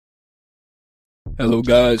Hello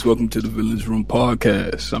guys, welcome to the Villains Room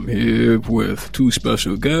podcast. I'm here with two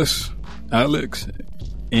special guests, Alex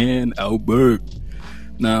and Albert.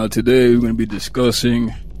 Now today we're going to be discussing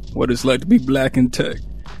what it's like to be black in tech.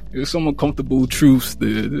 There's some uncomfortable truths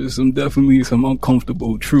there. There's definitely some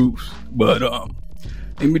uncomfortable truths. But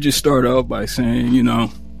let me just start out by saying,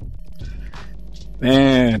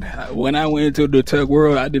 man, when I went into the tech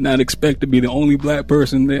world, I did not expect to be the only black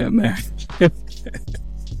person there, man.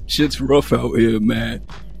 Shit's rough out here, man.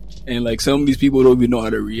 And like some of these people don't even know how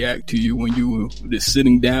to react to you when you just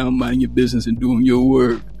sitting down, minding your business and doing your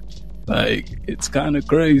work. Like, it's kind of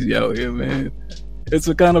crazy out here, man. It's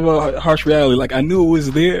a kind of a harsh reality. Like, I knew it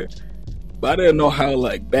was there, but I didn't know how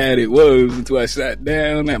like bad it was until I sat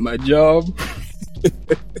down at my job.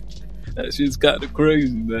 That shit's kind of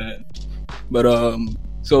crazy, man. But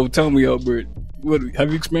so tell me, Albert, what have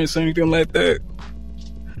you experienced anything like that?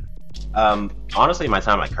 Honestly, my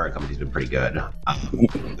time at my current company's been pretty good.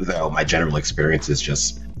 Though my general experience is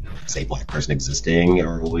just, say, black person existing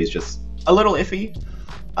are always just a little iffy.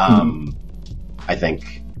 I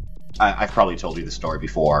think I've probably told you the story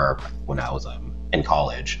before when I was in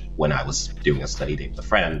college, when I was doing a study date with a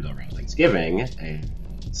friend around Thanksgiving, and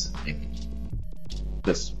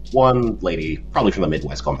this one lady, probably from the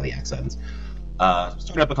Midwest, calling for the accents,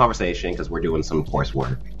 started up a conversation because we're doing some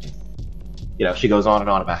coursework. She goes on and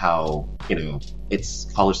on about how,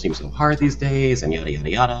 college seems so hard these days, and yada, yada,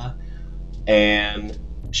 yada. And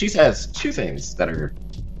she says two things that are...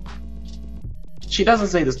 She didn't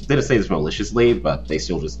say this maliciously, but they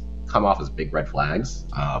still just come off as big red flags.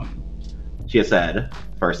 She has said,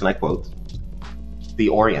 first, and I quote, "The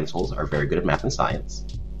Orientals are very good at math and science."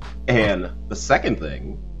 And the second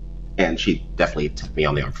thing, and she definitely took me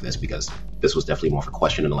on the arm for this because this was definitely more of a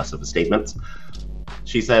question and less of a statement.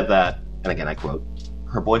 She said that, and again I quote,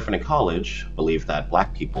 her boyfriend in college believed that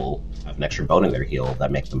black people have an extra bone in their heel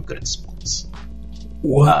that make them good at sports.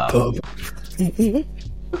 What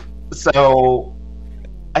So,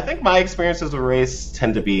 I think my experiences with race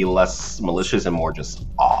tend to be less malicious and more just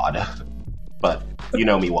odd. But you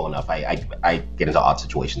know me well enough, I get into odd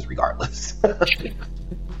situations regardless.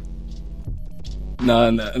 Nah,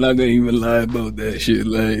 I'm not gonna even lie about that shit.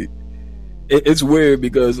 Like, it's weird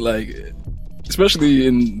because, like, especially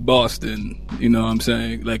in Boston, you know what I'm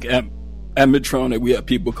saying? Like, at Medtronic, we have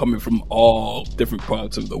people coming from all different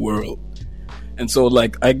parts of the world. And so,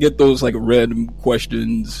 like, I get those, like, random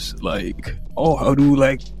questions, like, oh, how do,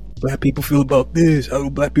 like, black people feel about this? How do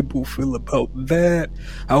black people feel about that?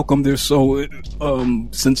 How come they're so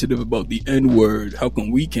sensitive about the N-word? How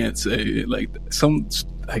come we can't say it? Like, some,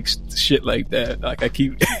 like, shit like that. Like, I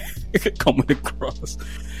keep coming across.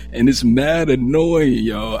 And it's mad annoying,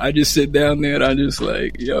 yo. I just sit down there and I'm just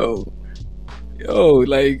like, yo,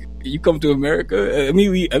 like, you come to America? I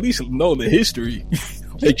mean, we at least know the history.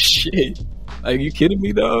 Like, shit. Like, you kidding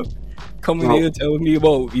me, dog? Coming here telling me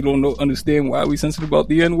about you don't understand why we sensitive about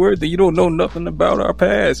the N-word, then you don't know nothing about our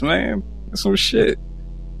past, man. That's some shit.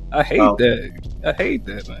 I hate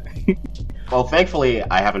that, man. Well, thankfully,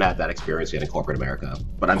 I haven't had that experience yet in corporate America,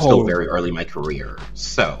 but I'm still very early in my career,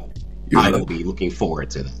 so I will be looking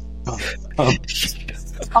forward to that.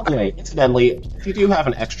 Anyway, incidentally, if you do have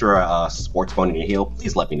an extra sports bone in your heel,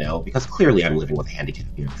 please let me know, because clearly I'm living with a handicap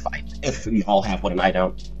here to fight. If you all have one and I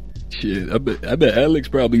don't. Shit, I bet Alex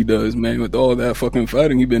probably does, man, with all that fucking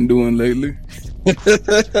fighting he been doing lately.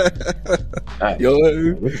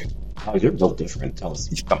 You're built different. Tell us.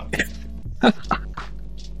 Come on.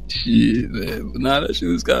 Shit, man. But nah, that shit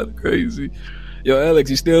is kind of crazy. Yo, Alex,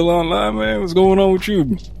 you still online, man? What's going on with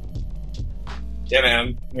you? Yeah,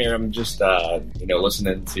 man. I'm here. I'm just,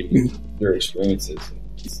 listening to your experiences.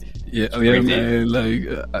 Yeah, man.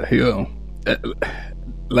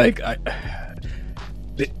 Like,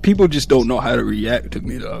 people just don't know how to react to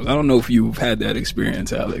me, though. I don't know if you've had that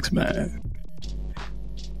experience, Alex, man.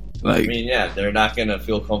 Like, I mean, yeah, they're not gonna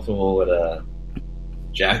feel comfortable with a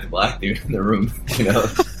Jack the Black dude in the room,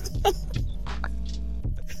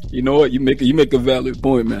 You know what? You make a valid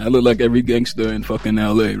point, man. I look like every gangster in fucking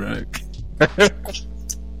LA, right?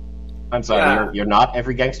 I'm sorry, yeah. You're not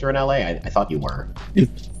every gangster in LA? I thought you were.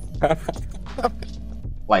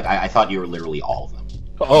 Like, I thought you were literally all of them.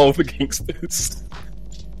 All the gangsters.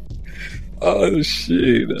 Oh,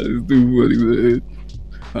 shit. That's too funny, man.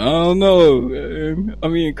 I don't know, man. I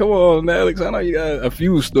mean, come on, Alex. I know you got a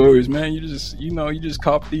few stories, man. You just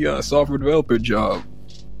copped the software developer job.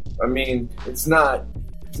 I mean, it's not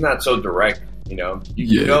so direct, You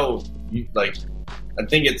go, I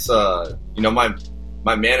think it's,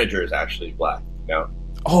 my manager is actually black,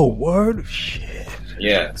 Oh, word? Shit.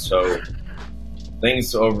 Yeah, so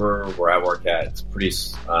things over where I work at, it's pretty,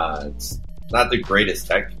 it's not the greatest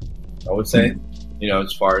tech, I would say. You know,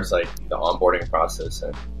 as far as like the onboarding process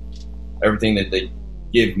and everything that they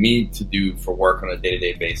give me to do for work on a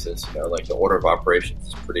day-to-day basis. You know, like the order of operations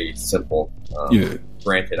is pretty simple.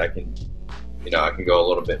 Granted, I can go a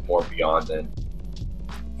little bit more beyond than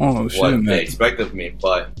what they expect of me,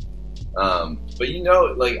 but you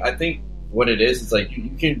know, like I think what it is like you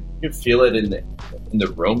can feel it in the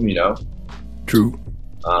room. You know, true.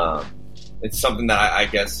 It's something that I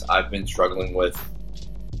guess I've been struggling with.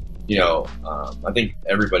 You know, I think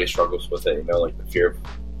everybody struggles with it. You know, like the fear of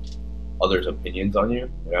others' opinions on you.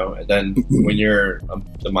 You know, and then when you're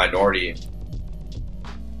the minority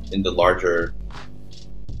in the larger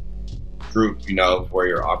group, you know, where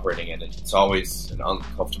you're operating in, it's always an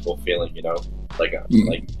uncomfortable feeling. You know, like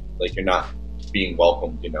you're not being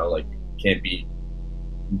welcomed. You know, like you can't be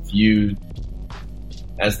viewed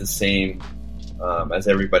as the same as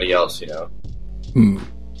everybody else. You know,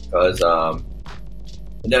 because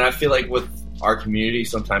and then I feel like with our community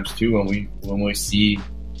sometimes too, when we see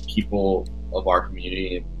people of our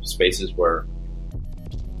community in spaces where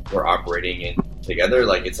we're operating in together,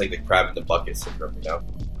 like it's like the crab in the bucket syndrome, you know?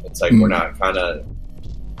 It's like we're not kind of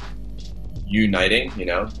uniting, you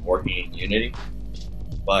know, working in unity.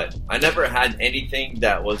 But I never had anything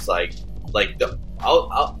that was like the.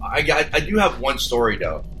 I do have one story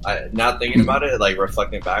though. Now thinking about it, like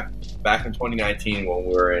reflecting back in 2019 when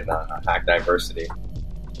we were in Hack Diversity.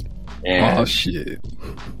 And oh shit!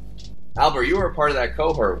 Albert, you were a part of that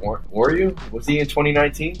cohort, were you? Was he in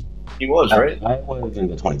 2019? He was, right? I was in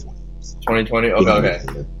the 2020s. 2020? Okay.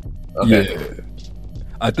 Yeah.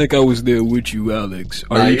 I think I was there with you, Alex.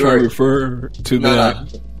 Are you trying to refer to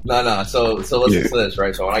that? No. So let's listen to this,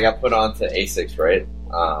 right? So when I got put on to A6, right?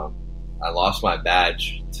 I lost my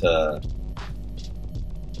badge to...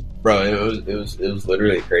 Bro, it was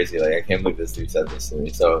literally crazy. Like, I can't believe this dude said this to me.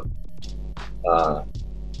 So,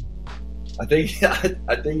 I think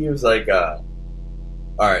he was like, all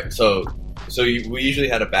right, so we usually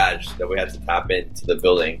had a badge that we had to tap into the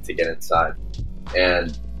building to get inside,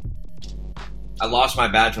 and I lost my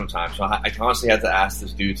badge one time, so I constantly had to ask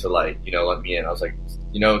this dude to, like, you know, let me in. I was like,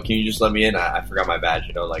 you know, can you just let me in? I forgot my badge,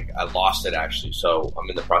 you know, like I lost it actually, so I'm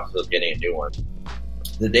in the process of getting a new one.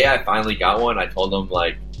 The day I finally got one, I told him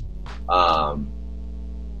like, I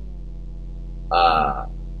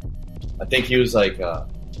think he was like,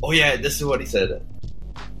 oh yeah, this is what he said.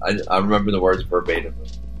 I remember the words verbatim.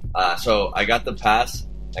 So I got the pass,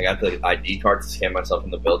 I got the ID card to scan myself in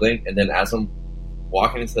the building, and then as I'm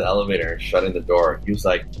walking into the elevator and shutting the door, he was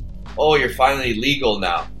like, "Oh, you're finally legal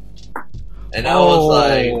now." And I was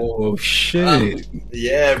like, "Oh shit!"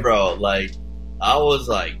 Yeah, bro. Like, I was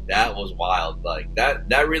like, that was wild. Like that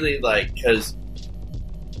really, like, because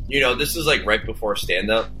you know, this is like right before stand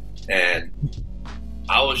up, and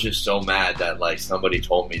I was just so mad that like somebody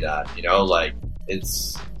told me that, you know, like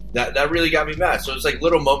it's that really got me mad. So it's like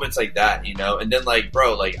little moments like that, you know, and then like,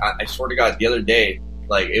 bro, like I swear to God, the other day,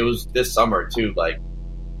 like it was this summer too, like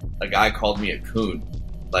a guy called me a coon.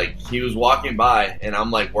 Like he was walking by and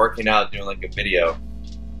I'm like working out doing like a video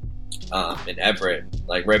in Everett,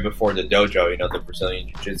 like right before the dojo, you know, the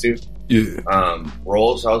Brazilian Jiu-Jitsu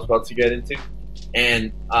rolls I was about to get into.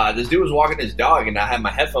 And this dude was walking his dog, and I had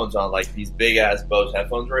my headphones on, like these big ass Bose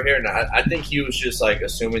headphones right here. And I think he was just like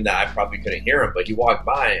assuming that I probably couldn't hear him, but he walked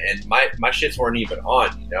by, and my shits weren't even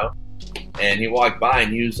on, you know. And he walked by,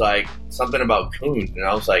 and he was like something about coon, and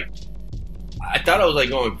I was like, I thought I was like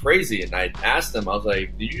going crazy, and I asked him, I was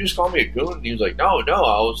like, "Did you just call me a coon?" And he was like, "No."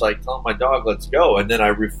 I was like telling my dog, "Let's go," and then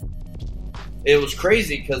it was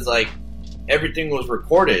crazy because like everything was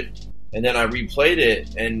recorded, and then I replayed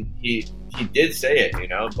it, and he did say it, you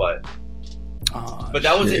know, but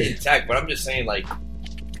that wasn't in tech. But I'm just saying, like,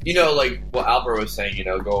 you know, like what Albert was saying, you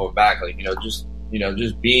know, going back, like, you know, just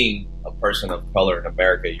being a person of color in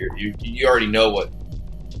America, you already know what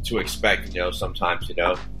to expect, you know. Sometimes, you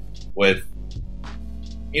know, with,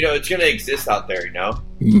 you know, it's gonna exist out there, you know.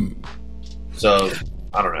 So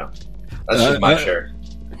I don't know. That's just my share.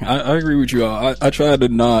 I agree with you all. I try to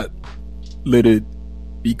not let it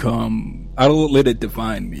become. I don't let it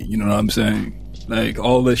define me. You know what I'm saying? Like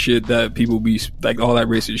all the shit that people be like, all that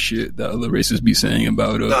racist shit that other racists be saying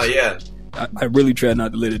about us. No, yeah. I really try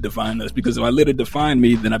not to let it define us, because if I let it define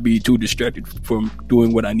me, then I'd be too distracted from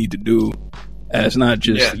doing what I need to do, as not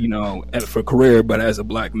just you know, for career, but as a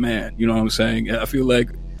black man. You know what I'm saying? I feel like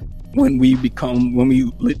when we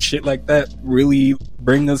let shit like that really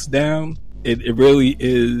bring us down, it really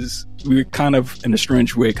is. We're kind of in a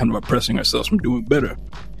strange way, kind of oppressing ourselves from doing better.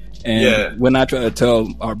 And when I try to tell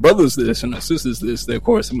our brothers this and our sisters this, then of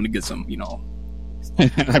course I'm going to get some, you know, So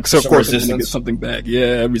of Some course, I'm gonna get resistance. something back.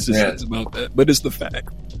 Yeah, resistance about that, but it's the fact.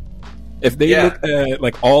 If they look at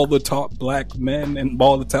like all the top black men and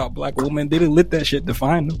all the top black women, they didn't let that shit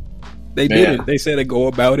define them. They didn't. They said they go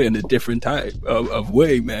about it in a different type of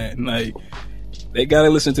way, man. Like, they gotta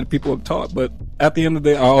listen to the people up top. But at the end of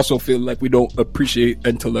the day, I also feel like we don't appreciate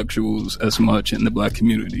intellectuals as much in the black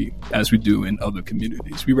community as we do in other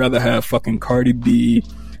communities. We rather have fucking Cardi B,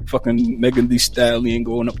 fucking Megan Thee Stallion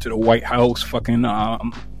going up to the White House, fucking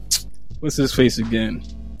what's his face again?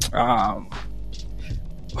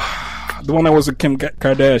 The one that was a Kim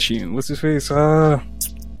Kardashian. What's his face? I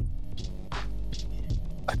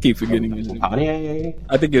keep forgetting his name. Kanye?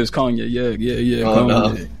 I think it was Kanye. Yeah. Oh, Kanye.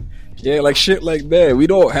 no. Yeah, like shit like that. We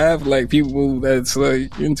don't have like people that's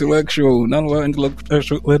like intellectual. None of our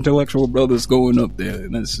intellectual brothers going up there,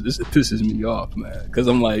 and it pisses me off, man. Because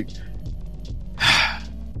I'm like, I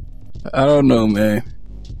don't know, man.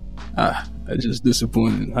 It's just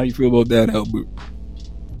disappointing. How you feel about that, Albert?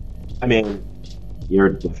 I mean, you're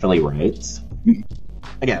definitely right.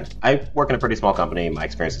 Again, I work in a pretty small company. My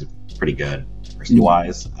experience is pretty good,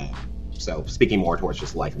 diversity-wise. So speaking more towards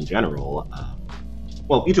just life in general,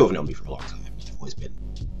 well, you two have known me for a long time. I've always been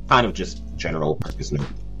kind of just general purpose nerd.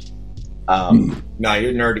 Nah,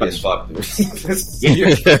 you're nerdy as fuck.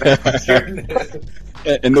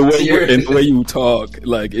 And the way you talk,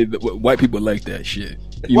 like white people like that shit.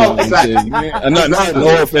 You know what I'm saying? Yeah.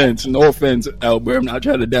 No offense, Albert. I'm not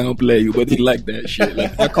trying to downplay you, but he like that shit.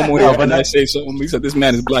 Like, I come on here and I say something. He said, "This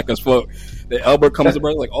man is black as fuck." The Albert comes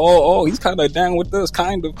around like, "Oh, he's kind of down with us,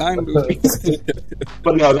 kind of."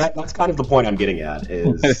 But no, that's kind of the point I'm getting at.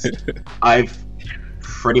 Is I've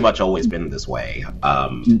pretty much always been this way.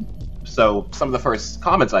 So some of the first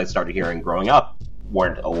comments I started hearing growing up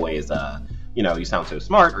weren't always, you sound so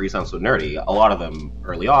smart or you sound so nerdy. A lot of them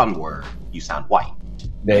early on were, you sound white.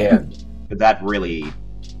 Damn. That really,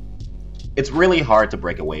 it's really hard to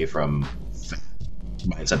break away from the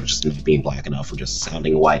mindset of just not being black enough or just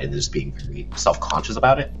sounding white and just being very self-conscious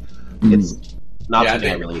about it. It's not something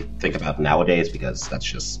I really think about nowadays because that's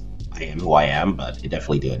just, I am who I am, but it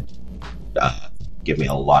definitely did give me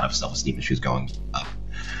a lot of self-esteem issues going up.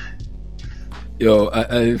 Yo,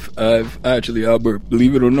 I've actually, Albert,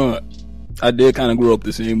 believe it or not, I did kind of grow up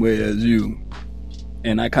the same way as you,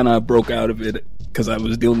 and I kind of broke out of it because I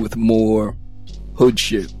was dealing with more hood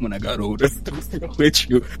shit when I got older. With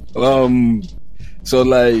you, so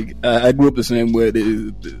like I grew up the same way.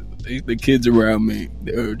 The kids around me,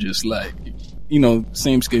 they were just like,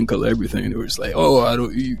 same skin color, everything. They were just like, "Oh,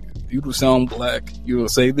 you don't sound black. You don't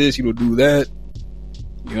say this. You don't do that."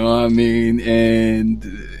 You know what I mean? And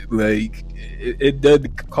like, it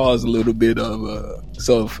did cause a little bit of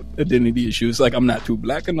self-identity issues. Like, I'm not too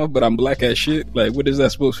black enough, but I'm black as shit. Like, what is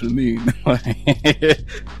that supposed to mean?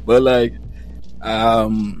 But like,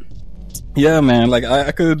 yeah, man, like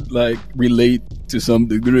I could like relate to some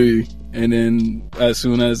degree. And then as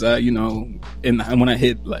soon as I, when I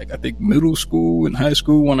hit like, I think middle school and high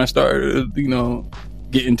school, when I started,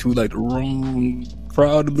 getting to like the wrong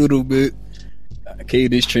crowd a little bit,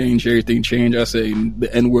 cadence changed, everything changed. I say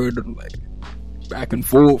the N-word like back and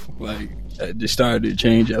forth, like it just started to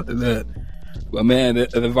change after that. But man,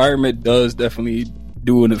 the environment does definitely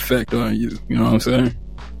do an effect on you. You know what I'm saying?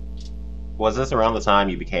 Was this around the time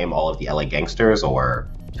you became all of the LA gangsters,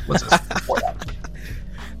 or was this before that?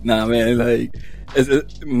 Nah, man, like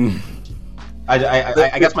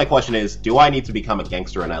I guess my question is, do I need to become a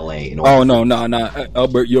gangster in LA in order? Oh no,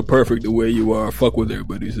 Albert, you're perfect the way you are. Fuck what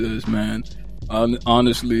everybody says, man.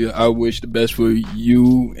 Honestly, I wish the best for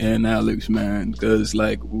you and Alex, man, because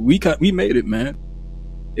like we made it, man.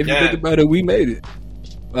 If you think about it, we made it.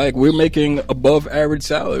 Like, we're making above average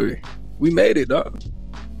salary. We made it, dog.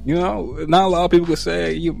 Not a lot of people could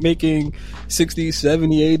say you're making 60,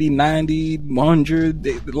 70, 80, 90, 100.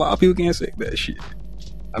 A lot of people can't say that shit.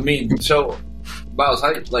 I mean, so, Miles,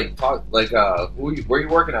 how where are you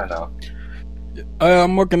working at now?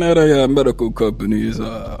 I'm working at a medical company.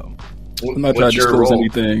 I'm not trying to disclose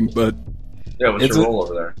anything, but what's your role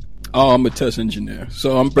over there? Oh, I'm a test engineer,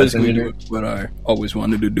 so I'm basically doing what I always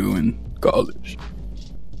wanted to do in college.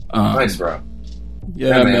 Nice, bro.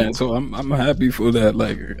 Yeah, man. So I'm happy for that.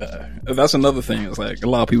 Like, that's another thing. It's like a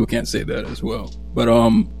lot of people can't say that as well. But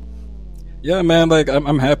yeah, man. Like,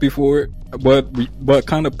 I'm happy for it. What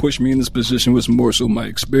kind of pushed me in this position was more so my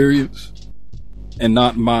experience, and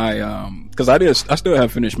not my because I still haven't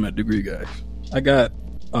finished my degree, guys. I got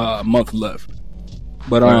a month left,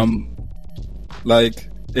 but like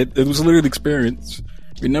it was a little experience.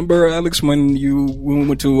 Remember, Alex, when we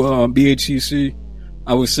went to BHCC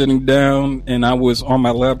I was sitting down and I was on my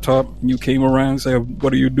laptop. And you came around and said,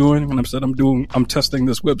 "What are you doing?" And I said, I'm testing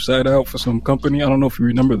this website out for some company. I don't know if you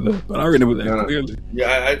remember that, but I remember that clearly.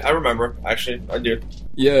 Yeah, I remember. Actually, I do.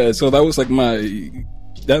 Yeah, so that was like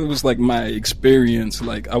my experience.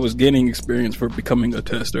 Like I was gaining experience for becoming a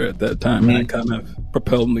tester at that time, and it kind of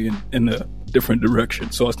propelled me in a different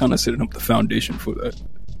direction. So I was kind of setting up the foundation for that.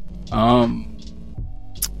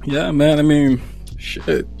 Yeah, man. I mean,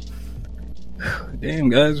 shit. Damn,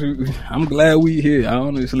 guys, I'm glad we here. I'm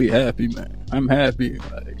honestly happy, man. I'm happy.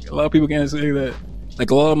 Like, a lot of people can't say that.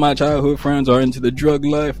 Like, a lot of my childhood friends are into the drug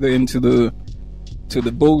life. They're into the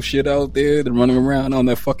bullshit out there. They're running around on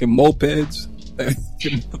their fucking mopeds.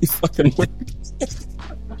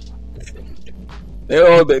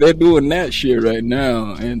 They're doing that shit right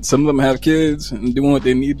now. And some of them have kids and doing what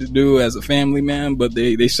they need to do as a family man, but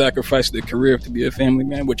they sacrifice their career to be a family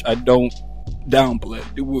man, which I don't downplay.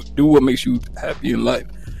 Do what makes you happy in life.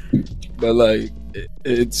 But like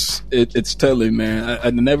it's telling, man.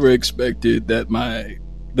 I never expected that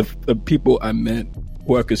the people I met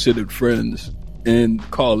who are considered friends in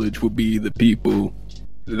college would be the people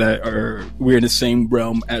that we're in the same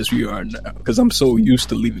realm as we are now. Because I'm so used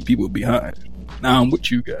to leaving people behind. Now I'm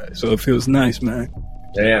with you guys, so it feels nice, man.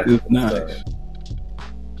 Yeah, it's nice.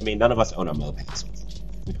 I mean, none of us own a moped.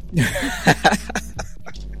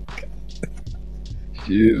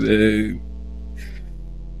 Shit, man.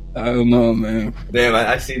 I don't know, man. Damn,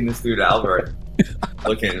 I seen this dude Albert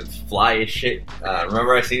looking fly as shit.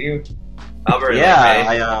 Remember I seen you, Albert?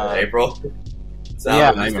 Yeah, in April. So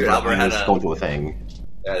yeah, I remember Albert had going to a thing.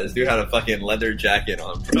 Yeah, this dude had a fucking leather jacket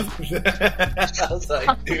on, bro. I was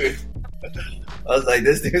like, dude. I was like,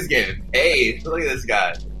 this dude's getting paid. Look at this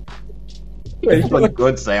guy. He's a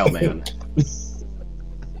good sale, man.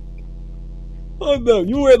 Oh no,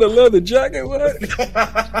 you wear the leather jacket? What?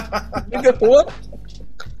 Nigga, what?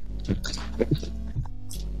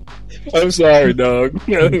 I'm sorry, dog.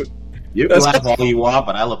 You can laugh all you want,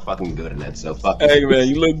 but I look fucking good in it, so fuck. Hey, man,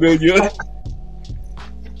 you look good, you.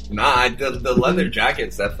 Nah, the leather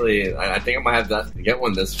jacket's definitely. I think I might have to get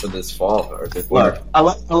one for this fall or this winter.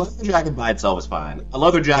 Look, a leather jacket by itself is fine. A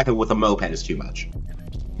leather jacket with a moped is too much.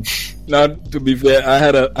 Now, to be fair, I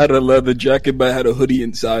had a leather jacket, but I had a hoodie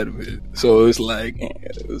inside of it, so it's like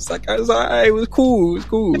I was alright. It was cool.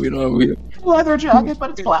 You know what I mean? Leather jacket, but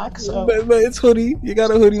it's black. So, but it's hoodie. You got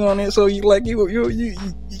a hoodie on it, so you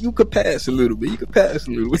could pass a little bit. You could pass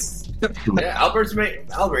a little bit. Yeah,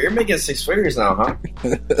 Albert, you're making 6 figures now, huh?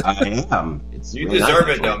 I am. You really deserve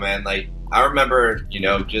it, though, man. Like I remember,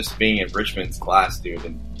 just being in Richmond's class, dude,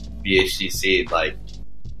 in BHCC, like.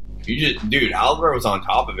 Dude, Albert was on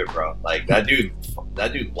top of it, bro. Like that dude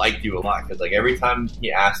liked you a lot because like every time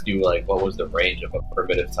he asked you like what was the range of a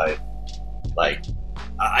primitive type, like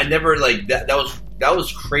I never like that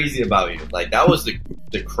was crazy about you. Like that was the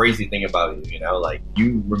crazy thing about you, like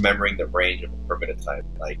you remembering the range of a primitive type.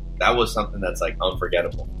 Like that was something that's like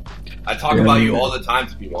unforgettable. I talk about you all the time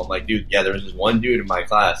to people. I'm like, dude, yeah, there was this one dude in my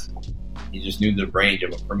class. He just knew the range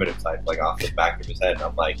of a primitive type, like off the back of his head. And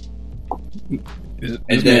I'm like.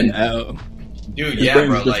 And then, dude, yeah,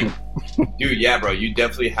 bro. Like, dude, yeah, bro. You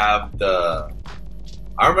definitely have the.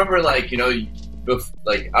 I remember, like,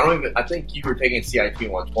 like I think you were taking CIT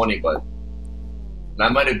 120, but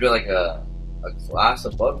that might have been like a class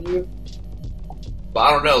above you. But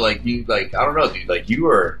I don't know, like I don't know, dude. Like you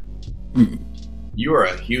were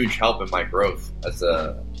a huge help in my growth as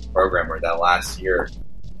a programmer that last year.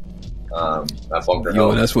 At Bunker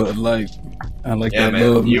Hill. That's what I like. I like that.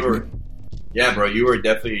 Man, love. You were. Yeah, bro, you were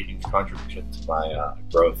definitely a huge contribution to my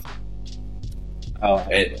growth. Oh,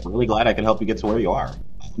 I'm really glad I can help you get to where you are.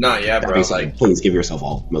 No, yeah, bro. Like, please give yourself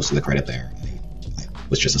most of the credit there. I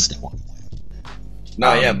was just a step on.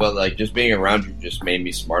 No, yeah, but like just being around you just made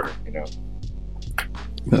me smarter.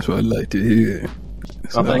 That's what I like to hear.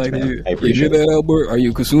 I like to hear. You hear that, Albert? Are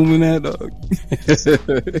you consuming that, dog?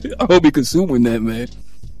 I hope you're consuming that, man.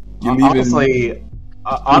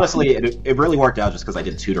 Honestly, it really worked out just because I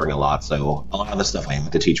did tutoring a lot, so a lot of the stuff I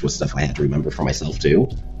had to teach was stuff I had to remember for myself, too.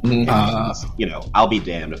 Mm-hmm. I'll be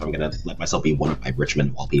damned if I'm going to let myself be one of my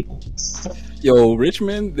Richmond wall people.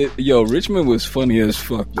 Richmond was funny as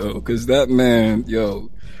fuck, though, because that man,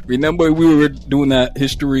 remember we were doing that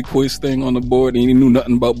history quiz thing on the board and he knew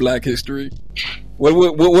nothing about black history?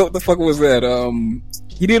 What the fuck was that?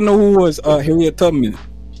 He didn't know who was Harriet Tubman.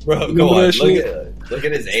 Bro, go on, look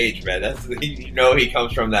at his age, man. That's he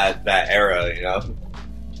comes from that era.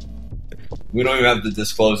 We don't even have to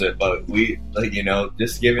disclose it, but we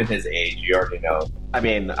just given his age, you already know. I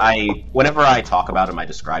mean, whenever I talk about him, I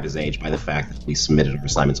describe his age by the fact that we submitted our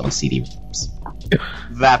assignments on CD-ROMs.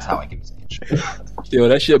 That's how I give his age. Yo,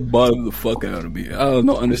 that shit bothered the fuck out of me. I don't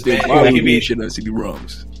know, understand why we need shit on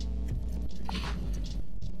CD-ROMs.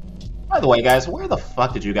 By the way, guys, where the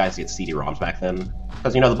fuck did you guys get CD-ROMs back then?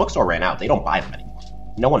 Because, the bookstore ran out. They don't buy them anymore.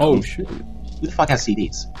 No one owns shit. them. Who the fuck has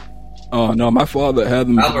CDs? Oh, no, my father had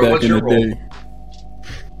them Albert, back what's in your the role? day.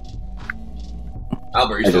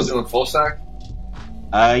 Albert, you still doing full stack?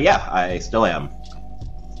 Yeah, I still am.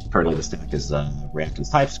 Currently, the stack is React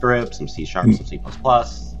and TypeScript, some C#, some C++,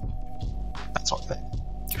 that sort of thing.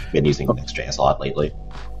 Been using Next.js a lot lately.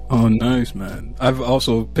 Oh, nice, man. I've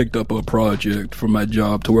also picked up a project for my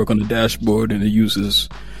job to work on the dashboard, and it uses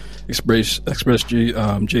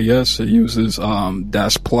Express.js. It uses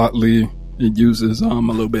Dash Plotly. It uses a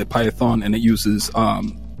little bit of Python, and it uses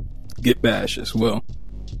Git Bash as well.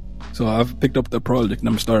 So I've picked up the project, and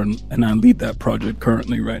I'm starting, and I lead that project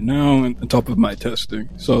currently right now on top of my testing.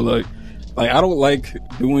 So like I don't like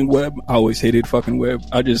doing web. I always hated fucking web.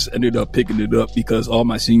 I just ended up picking it up because all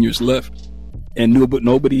my seniors left, and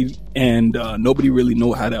nobody really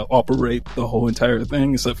know how to operate the whole entire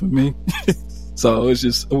thing except for me. So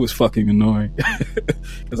it was fucking annoying.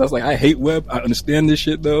 Because I was like, I hate web. I understand this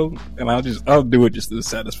shit though, and I'll do it just to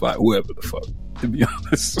satisfy whoever the fuck, to be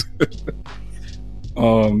honest.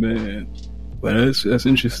 Oh man, but that's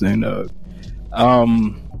interesting though.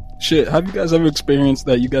 Shit, have you guys ever experienced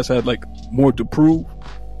that you guys had like more to prove?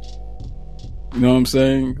 You know what I'm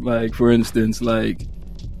saying? Like, for instance, like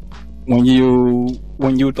when you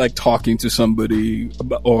like talking to somebody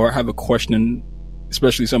about, or have a question,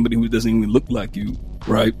 especially somebody who doesn't even look like you,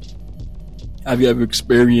 right? Have you ever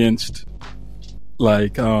experienced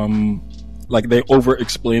like they over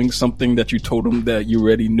explaining something that you told them that you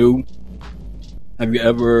already knew? Have you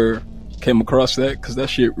ever came across that? Because that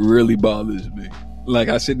shit really bothers me. Like,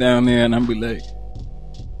 I sit down there and I'm be like,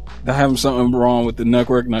 they're having something wrong with the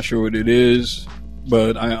network, not sure what it is,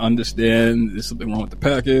 but I understand there's something wrong with the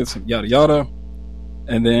packets, yada yada.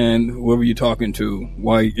 And then whoever you're talking to,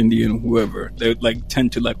 white, Indian, whoever, they like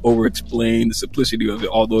tend to like over explain the simplicity of it,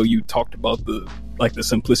 although you talked about the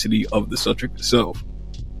simplicity of the subject itself.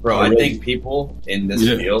 Bro, I think people in this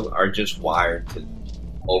field are just wired to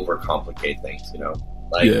overcomplicate things,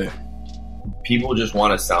 Like, people just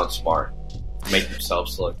want to sound smart, make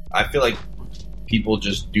themselves look. I feel like people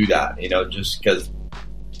just do that, just because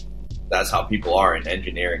that's how people are in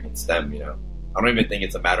engineering and STEM, I don't even think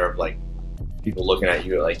it's a matter of like people looking at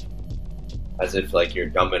you like as if like you're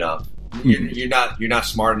dumb enough. You're not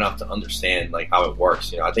smart enough to understand like how it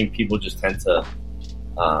works. I think people just tend to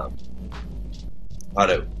how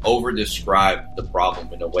to over describe the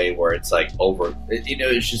problem in a way where it's like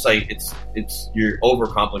it's just like it's you're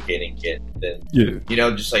overcomplicating it. Then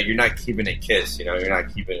just like you're not keeping it KISS. You're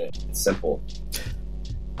not keeping it simple.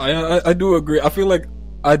 I do agree. I feel like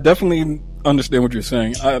I definitely understand what you're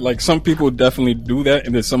saying. Like, some people definitely do that,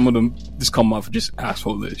 and then some of them just come off just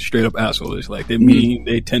assholeish, straight up assholeish. Like, they mean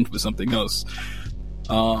they tend for something else.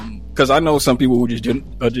 Because I know some people who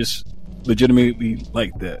are just legitimately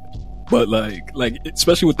like that. But like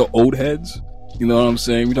especially with the old heads, you know what I'm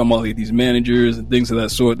saying? We're talking about like these managers and things of that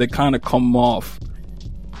sort. They kind of come off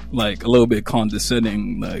like a little bit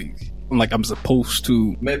condescending, like I'm supposed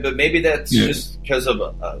to. But maybe that's just because of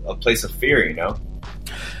a place of fear,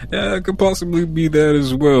 Yeah, it could possibly be that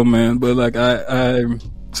as well, man. But like I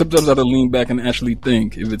sometimes I have to lean back and actually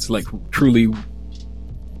think if it's like truly,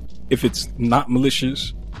 if it's not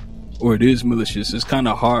malicious or it is malicious. It's kind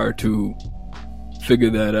of hard to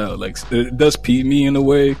figure that out. Like, it does pee me in a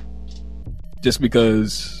way, just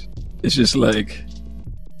because it's just like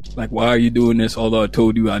why are you doing this? Although I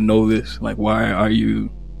told you I know this. Like, why are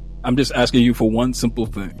you? I'm just asking you for one simple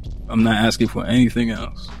thing. I'm not asking for anything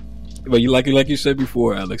else. But like you said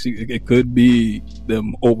before, Alex, it could be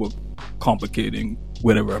them over complicating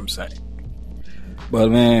whatever I'm saying.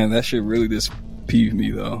 But man, that shit really just peeve me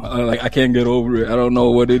though. I can't get over it. I don't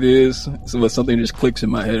know what it is. So something just clicks in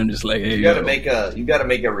my head and just like, hey, you gotta make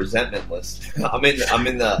a resentment list. I'm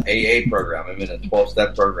in the AA program. I'm in a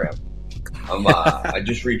 12-step program. I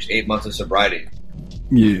just reached 8 months of sobriety.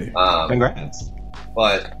 Yeah. Congrats.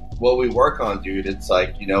 But what we work on, dude, it's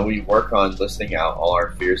like, we work on listing out all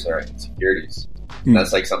our fears and our insecurities. And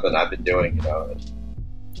that's like something I've been doing,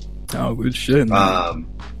 Oh, good shit, man.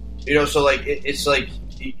 So like it's like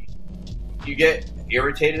you get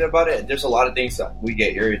irritated about it. There's a lot of things that we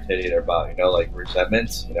get irritated about, like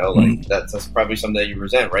resentments, like that's probably something that you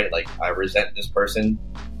resent, right? Like, I resent this person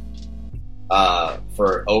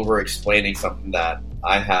for over explaining something that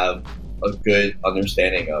I have a good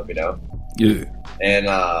understanding of, Yeah. And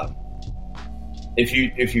if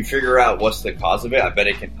you figure out what's the cause of it, I bet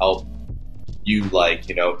it can help you, like,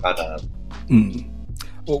 kind of.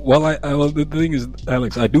 well, the thing is,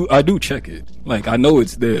 Alex, I do check it. Like, I know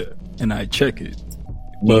it's there, and I check it,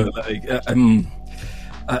 but like,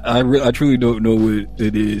 I truly don't know what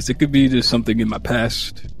it is. It could be just something in my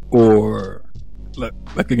past, or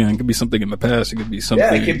like again, it could be something in my past. It could be something.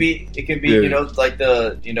 Yeah, it could be. Yeah.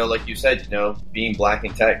 Like you said, being black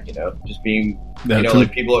in tech. Just being,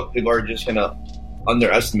 like people are just gonna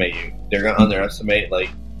underestimate you. They're gonna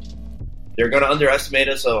underestimate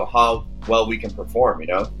us of how well we can perform.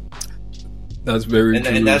 That's very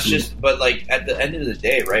true. And that's just, but like at the end of the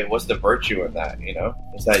day, right? What's the virtue in that?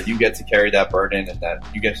 Is that you get to carry that burden, and that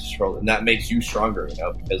you get to stroll, and that makes you stronger.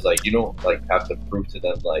 Because like you don't like have to prove to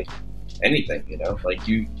them like anything. Like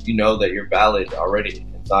you know that you're valid already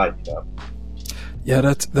inside. Yeah,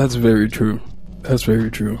 that's very true. That's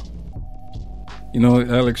very true.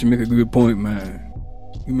 Alex, you make a good point, man.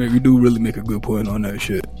 You do really make a good point on that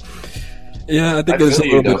shit. Yeah, I think there's a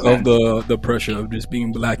little bit of the pressure of just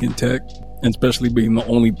being black in tech, and especially being the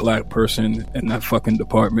only black person in that fucking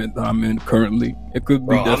department that I'm in currently. It could be.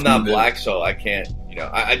 Bro, I'm not black, so I can't.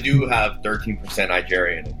 I do have 13%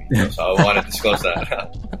 Nigerian in me, so I want to disclose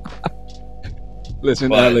that.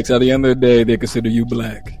 Listen, Alex, at the end of the day, they consider you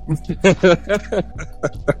black.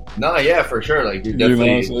 No, yeah, for sure. Like, you're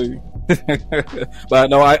definitely. But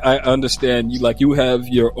no, I understand. You have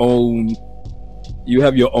your own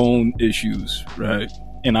issues, right?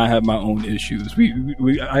 And I have my own issues.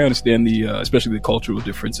 I understand especially the cultural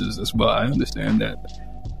differences as well. I understand that.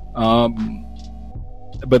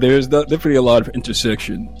 But there's definitely a lot of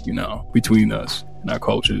intersection, between us and our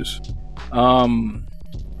cultures.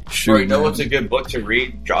 Sure. What's a good book to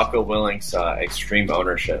read? Jocko Willink's Extreme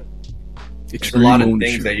Ownership. There's a lot of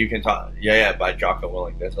things that you can talk. Yeah, by Jocko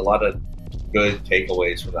Willink. There's a lot of good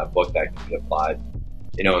takeaways from that book that can be applied,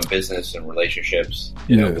 in business and relationships,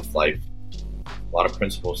 with life. A lot of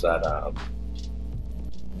principles that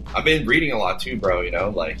I've been reading a lot too, bro.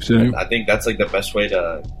 I think that's like the best way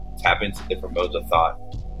to tap into different modes of thought.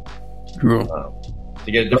 True.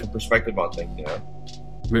 To get a different perspective on things,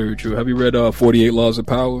 Very true. Have you read 48 Laws of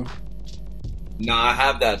Power? No, I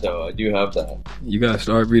have that though. I do have that. You gotta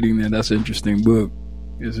start reading that. That's an interesting book.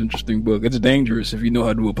 It's an interesting book. It's dangerous if you know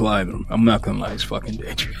how to apply them. I'm not gonna lie, it's fucking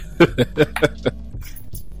dangerous.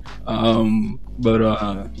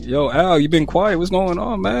 Yo, Al, you been quiet. What's going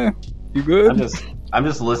on, man? You good? I'm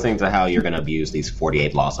just listening to how you're gonna abuse these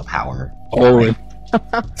 48 laws of power. Oh,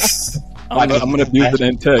 I'm gonna abuse it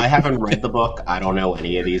in tech. I haven't read the book. I don't know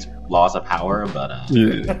any of these laws of power, but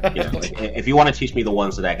if you want to teach me the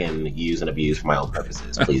ones that I can use and abuse for my own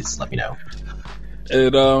purposes, please let me know.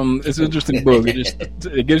 It's an interesting book.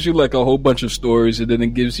 It gives you like a whole bunch of stories, and then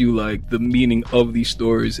it gives you like the meaning of these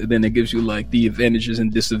stories, and then it gives you like the advantages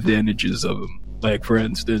and disadvantages of them. Like, for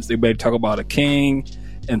instance, they may talk about a king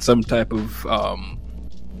and some type of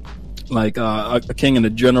a king and a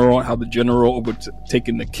general, how the general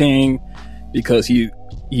overtaken the king because he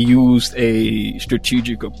used a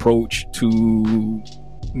strategic approach to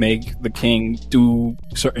make the king do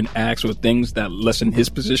certain acts or things that lessen his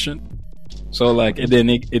position. So like, and then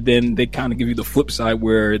they kind of give you the flip side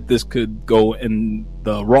where this could go in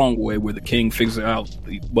the wrong way, where the king figures out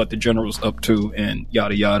what the general's up to and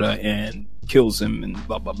yada yada and kills him and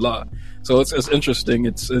blah blah blah. So it's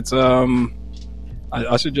interesting.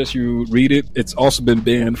 I suggest you read it. It's also been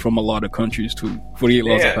banned from a lot of countries too. 48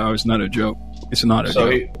 Laws of Power is not a joke. It's not a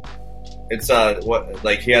joke. It's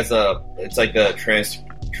it's like the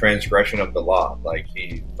transgression of the law. Like,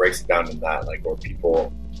 he breaks it down in that, like, or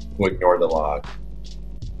people who ignore the law.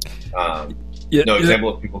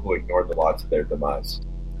 Example of people who ignore the law to their demise.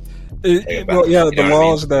 The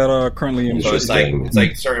laws that are currently in place. So it's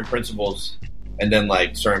like certain principles, and then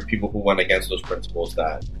like certain people who went against those principles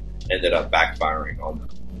that ended up backfiring on them.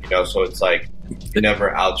 So it's like you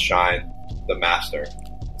never outshine the master.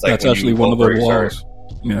 It's like that's actually one of the laws.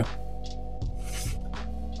 Yeah.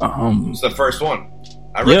 It's the first one.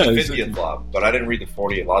 I read the 50th law, but I didn't read the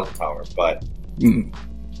 48 Laws of Power. But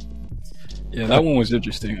yeah, that one was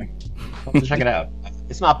interesting. Check it out.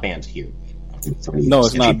 It's not banned here. No,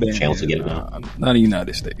 it's not banned. Chance to get it not in the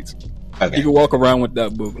United States. Okay. You can walk around with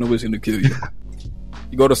that book. Nobody's gonna kill you.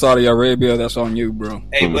 You go to Saudi Arabia, that's on you, bro.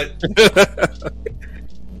 Hey, but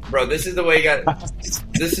bro, this is the way you got.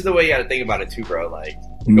 This is the way you got to think about it too, bro. Like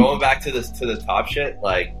going back to the top shit.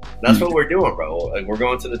 Like that's what we're doing, bro. Like we're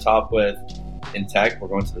going to the top in tech. We're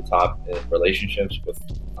going to the top in relationships with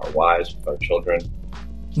our wives, with our children,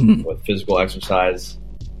 with physical exercise,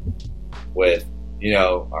 with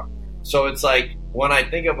So it's like when I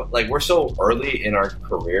think of like we're so early in our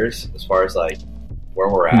careers as far as like where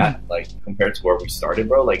we're at, like compared to where we started,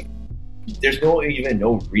 bro. Like there's no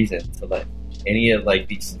reason to let any of like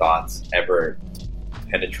these thoughts ever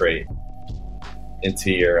penetrate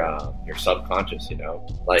into your subconscious, you know,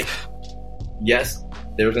 like, yes,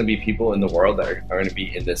 there's going to be people in the world that are going to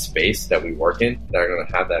be in this space that we work in that are going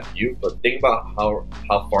to have that view. But think about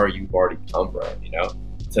how far you've already come, bro. You know,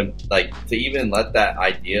 to even let that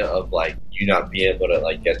idea of like you not being able to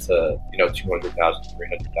like get to 200,000,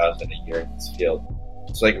 300,000 a year in this field,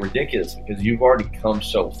 it's like ridiculous because you've already come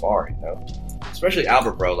so far. You know, especially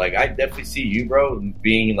Albert, bro. Like I definitely see you, bro,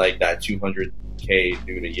 being like that 200K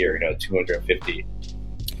dude a year. 250.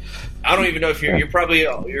 I don't even know if you're probably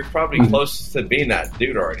close to being that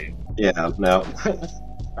dude already. Yeah, no.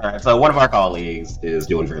 All right, so one of our colleagues is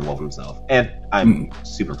doing very well for himself, and I'm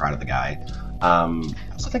super proud of the guy. I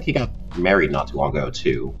also think he got married not too long ago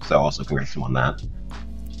too, so also congrats to him on that.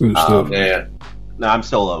 Yeah. No, I'm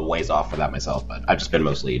still a ways off for that myself, but I've just been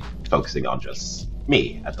mostly focusing on just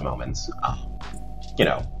me at the moment.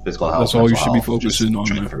 Physical health. That's all you should be focusing on.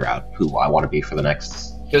 Trying to figure out who I want to be for the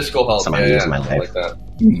next physical health. Some years of my life. Like that.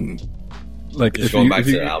 Like just going back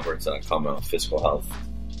to Albert's comment on physical health.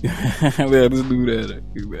 Yeah, let's do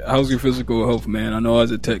that. How's your physical health, man? I know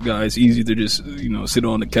as a tech guy, it's easy to just sit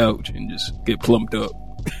on the couch and just get plumped up.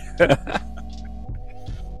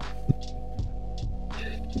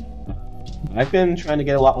 I've been trying to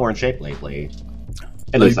get a lot more in shape lately.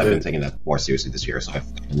 At least I've been taking that more seriously this year. So I've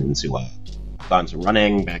gone to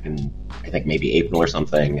running back in I think maybe April or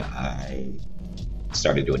something. I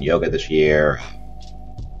started doing yoga this year.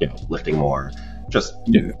 Lifting more, just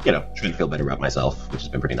trying to feel better about myself, which has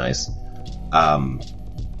been pretty nice.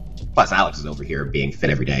 Plus, Alex is over here being fit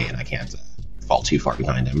every day, and I can't fall too far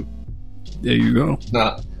behind him. There you go.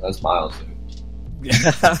 Nah, that's Miles, dude.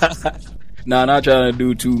 Nah, not trying to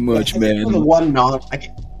do too much, man.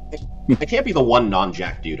 I can't be the one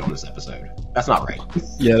non-jack dude on this episode. That's not right.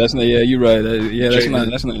 Yeah, that's not. Yeah, you're right.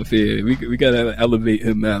 That's not fair. We gotta elevate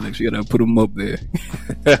him, Alex. We gotta put him up there.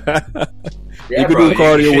 Yeah, you can do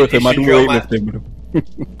cardio with him. I do weightlifting with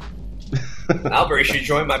him. Albert, you should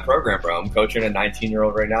join my program, bro. I'm coaching a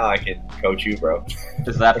 19-year-old right now. I can coach you, bro.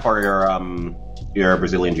 Is that for your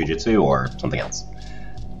Brazilian Jiu-Jitsu or something else?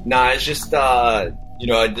 Nah, it's just I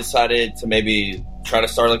decided to maybe try to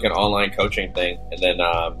start like an online coaching thing, and then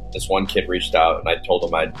this one kid reached out, and I told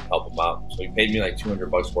him I'd help him out. So he paid me like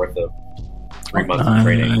 $200 worth of 3 months of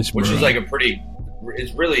training, which is like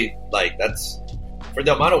it's really like that's. For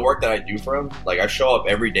the amount of work that I do for him, like I show up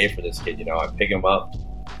every day for this kid, I pick him up,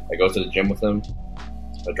 I go to the gym with him,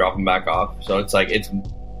 I drop him back off. So it's like, I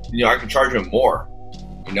can charge him more,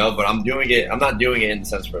 but I'm not doing it in the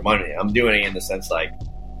sense for money. I'm doing it in the sense like,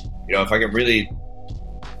 if I can really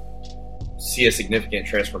see a significant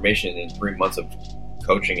transformation in 3 months of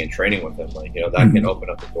coaching and training with him, like, that can open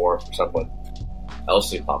up the door for someone else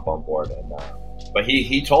to hop on board. And, but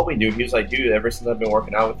he told me, dude, he was like, dude, ever since I've been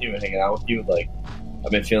working out with you and hanging out with you, like, I've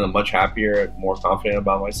been feeling much happier, more confident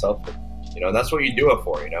about myself. And, that's what you do it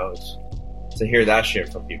for, it's to hear that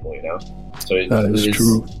shit from people, So that is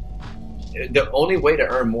true. The only way to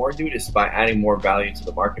earn more, dude, is by adding more value to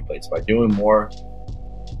the marketplace, by doing more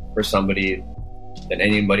for somebody than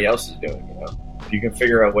anybody else is doing, If you can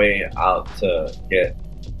figure a way out to get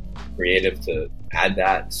creative to add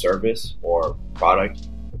that service or product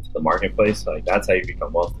to the marketplace, like that's how you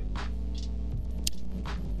become wealthy.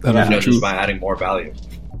 Just by adding more value,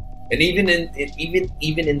 and even in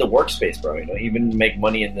the workspace, bro. Even make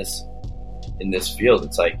money in this field.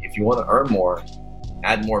 It's like if you want to earn more,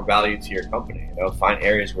 add more value to your company. Find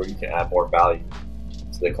areas where you can add more value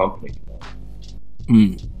to the company.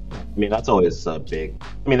 I mean, that's always a big.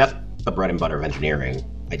 I mean, that's the bread and butter of engineering: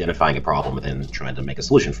 identifying a problem and then trying to make a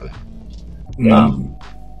solution for that.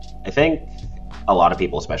 I think a lot of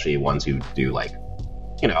people, especially ones who do like.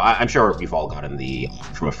 I'm sure we've all gotten the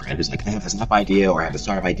offer from a friend who's like, I have this app idea or I have a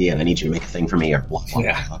startup idea and I need you to make a thing for me or blah, blah,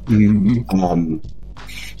 blah.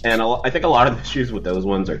 And I think a lot of the issues with those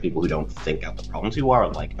ones are people who don't think out the problem too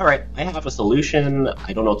hard. Like, all right, I have a solution.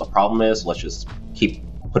 I don't know what the problem is. Let's just keep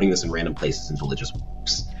putting this in random places until it just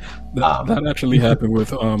works. That actually happened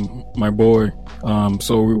with my boy.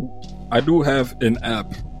 So I do have an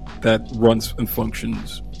app that runs and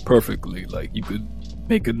functions perfectly. Like you could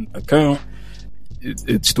make an account.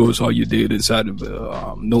 It stores all your data inside of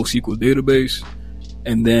a NoSQL database,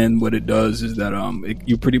 and then what it does is that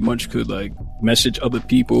you pretty much could like message other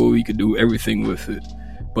people. You could do everything with it.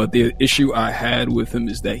 But the issue I had with him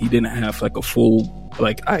is that he didn't have like a full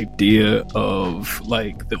like idea of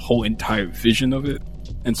like the whole entire vision of it,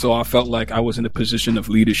 and so I felt like I was in a position of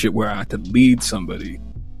leadership where I had to lead somebody,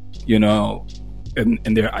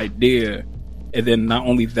 and their idea. And then not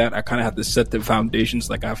only that, I kind of have to set the foundations.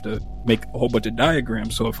 Like I have to make a whole bunch of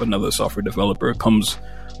diagrams. So if another software developer comes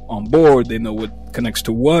on board, they know what connects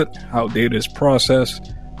to what, how data is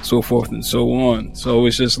processed, so forth and so on. So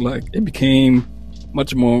it's just like, it became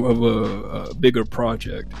much more of a bigger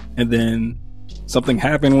project. And then something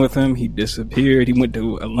happened with him. He disappeared. He went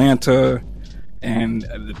to Atlanta, and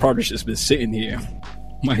the project's just been sitting here,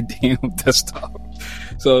 my damn desktop.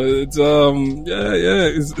 So it's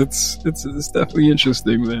it's definitely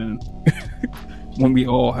interesting, man. When we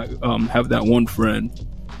all have that one friend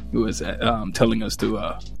who is telling us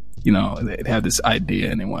to they have this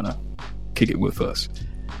idea and they want to kick it with us.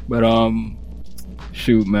 But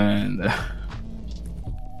shoot, man,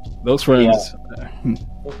 those friends. Yeah.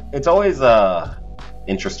 It's always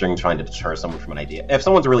interesting trying to deter someone from an idea. If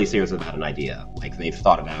someone's really serious about an idea, like they've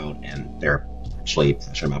thought it out and they're actually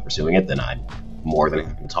passionate about pursuing it, then I'm more than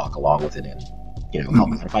happy to talk along with it and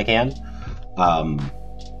help out if I can.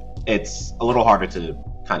 It's a little harder to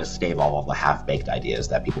kind of stave all of the half-baked ideas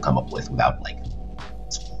that people come up with without like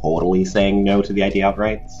totally saying no to the idea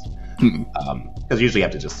outright. Because usually you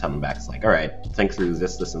have to just tell them back. It's like, all right, think through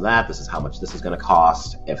this, and that. This is how much this is going to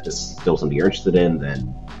cost. If this is still something you're interested in,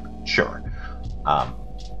 then sure.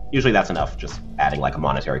 Usually that's enough. Just adding like a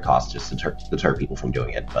monetary cost just to deter people from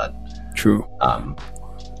doing it. But true.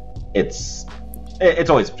 It's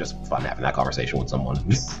always just fun having that conversation with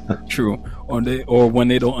someone. True. Or when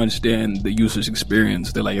they don't understand the user's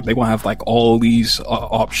experience, they're like, they want to have like all these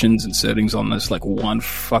options and settings on this like one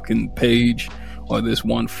fucking page or this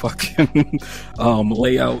one fucking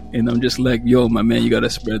layout, and I'm just like, yo, my man, you gotta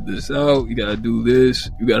spread this out. You gotta do this.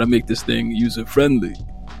 You gotta make this thing user friendly.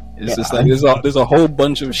 It's just like there's a whole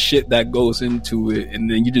bunch of shit that goes into it,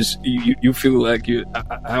 and then you feel like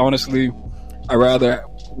I honestly, I rather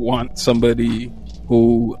want somebody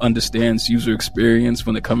who understands user experience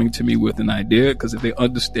when they're coming to me with an idea, because if they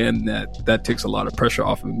understand that takes a lot of pressure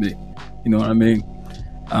off of me. You know what I mean?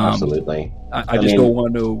 Absolutely. I just don't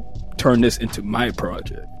want to turn this into my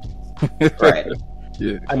project. Right.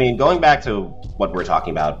 Yeah. I mean, going back to what we're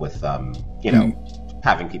talking about with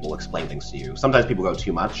having people explain things to you. Sometimes people go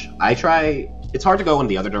too much. It's hard to go in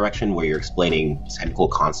the other direction where you're explaining technical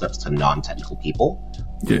concepts to non-technical people.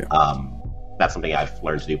 Yeah. That's something I've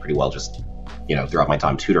learned to do pretty well just, throughout my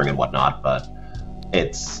time tutoring and whatnot, but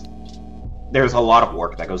there's a lot of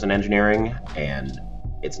work that goes in engineering, and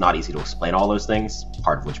it's not easy to explain all those things,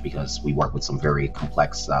 part of which because we work with some very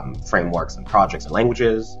complex frameworks and projects and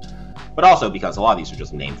languages, but also because a lot of these are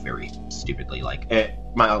just named very stupidly. Like,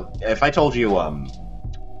 if I told you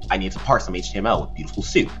I need to parse some HTML with beautiful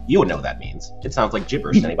soup, you would know what that means. It sounds like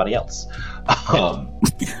gibberish to anybody else.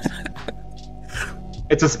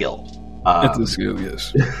 It's a skill. It's a skill,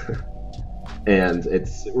 yes. And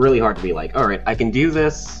it's really hard to be like, all right, I can do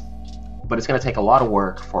this, but it's going to take a lot of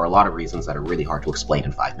work for a lot of reasons that are really hard to explain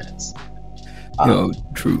in 5 minutes.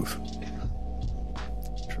 Truth.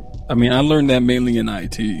 I mean, I learned that mainly in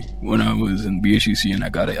IT when I was in BHEC and I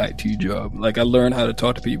got an IT job. Like, I learned how to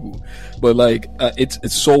talk to people, but like,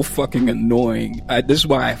 it's so fucking annoying. This is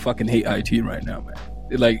why I fucking hate IT right now, man.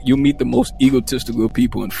 Like, you meet the most egotistical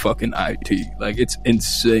people in fucking IT. Like, it's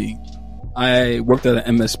insane. I worked at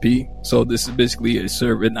an MSP, so this is basically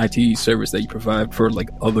an IT service that you provide for like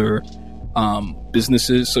other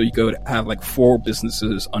businesses. So you could have like 4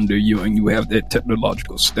 businesses under you, and you have their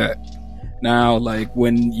technological stack. Now, like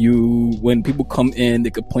when people come in,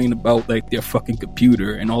 they complain about like their fucking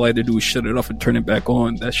computer, and all I had to do is shut it off and turn it back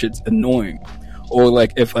on. That shit's annoying. Or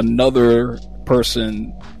like if another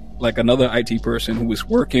person, like another IT person who was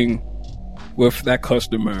working with that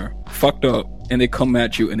customer fucked up, and they come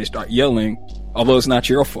at you and they start yelling, although it's not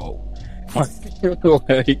your fault. Like,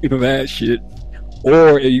 that shit.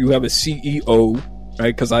 Or you have a CEO,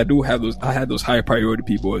 right? Because I had those high priority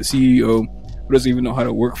people. A CEO who doesn't even know how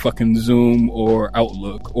to work fucking Zoom or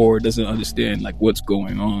Outlook, or doesn't understand like what's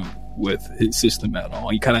going on with his system at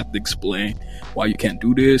all. You kind of have to explain why you can't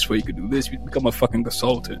do this, why you can do this. You become a fucking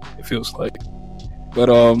consultant, it feels like. But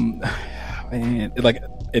man, like,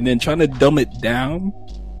 and then trying to dumb it down,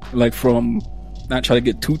 like from not trying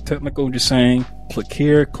to get too technical, just saying click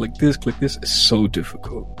here, click this, is so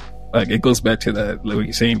difficult. Like, it goes back to that, like what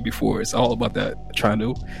you're saying before. It's all about that, trying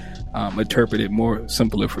to interpret it more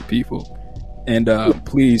simpler for people. And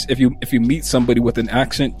please, if you meet somebody with an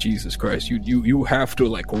accent, Jesus Christ, you have to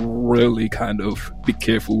like really kind of be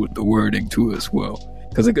careful with the wording too as well,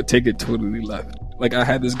 because it could take it totally left. Like, I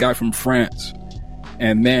had this guy from France,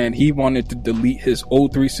 and man, he wanted to delete his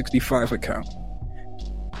old 365 account.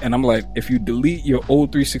 And I'm like, if you delete your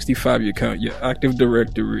old 365 account, your Active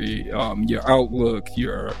Directory, your Outlook,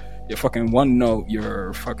 your your fucking OneNote,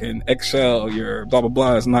 your fucking Excel, your blah blah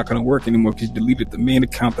blah is not gonna work anymore because you deleted the main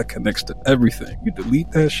account that connects to everything. You delete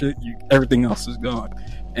that shit, everything else is gone.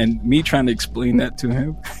 And me trying to explain that to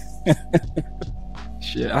him,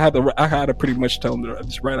 shit, I had to pretty much tell him to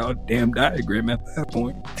just write out a damn diagram at that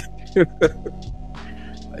point.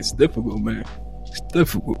 It's difficult, man. It's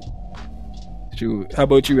difficult. Shoot, how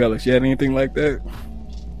about you, Alex? You had anything like that?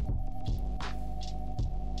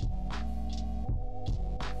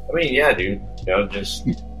 I mean, yeah, dude. You know, just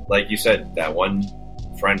like you said, that one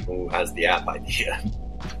friend who has the app idea.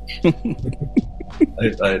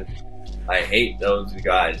 I hate those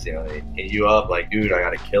guys. You know, they hit you up like, dude, I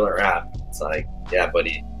got a killer app. It's like, yeah,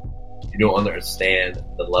 buddy, you don't understand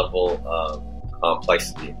the level of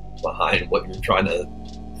complexity behind what you're trying to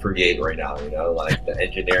create right now. You know, like the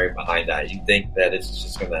engineering behind that. You think that it's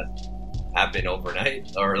just gonna happen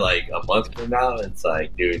overnight or like a month from now? It's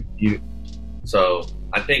like, dude, So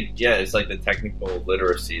I think, yeah, it's like the technical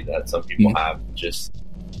literacy that some people have just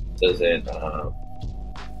doesn't,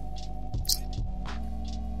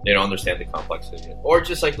 they don't understand the complexity. Or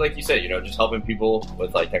just like you said, you know, just helping people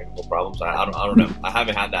with like technical problems. I don't know. I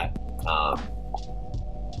haven't had that.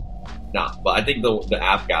 But I think the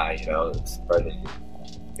app guy, you know, is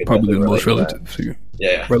probably the most relative to you.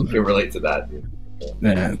 Yeah, you can relate to that, dude.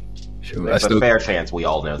 Yeah. Sure, There's a fair chance we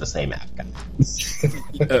all know the same app guy.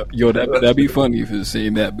 Yo, that'd be funny if it's the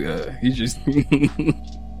same app guy. He just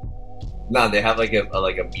No, they have like a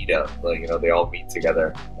meetup. Like, you know, they all meet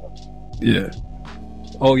together. Yeah.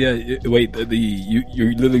 Oh yeah. Wait,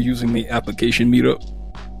 you're literally using the application meetup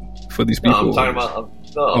for these people? No, I'm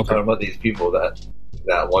talking about these people that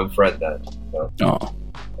one friend that. You know,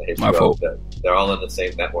 my fault. They're all in the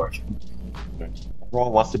same network.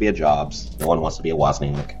 Everyone wants to be a Jobs. No one wants to be a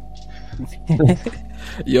Wozniak.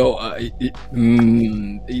 Yo,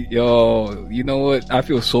 you know what? I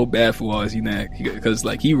feel so bad for Wozniak because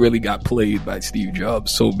like he really got played by Steve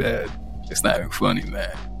Jobs so bad. It's not even funny,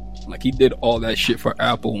 man. Like he did all that shit for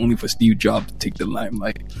Apple only for Steve Jobs to take the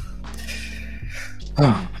limelight.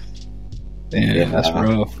 Oh, damn, that's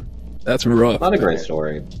rough. That's rough. Not a great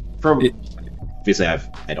story. Obviously, I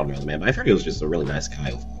don't know the man, but I heard he was just a really nice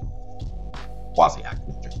guy. Wozniak.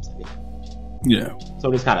 Yeah. So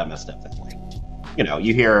it was kind of messed up that way. You know,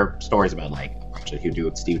 you hear stories about like a project he'd do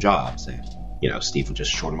with Steve Jobs, and you know, Steve would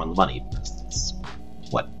just short him on the money. That's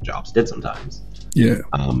what Jobs did sometimes. Yeah.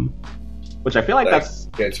 Which I feel like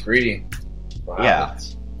gets greedy. Yeah.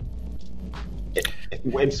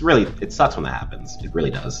 It sucks when that happens. It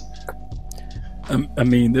really does. I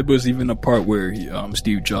mean, there was even a part where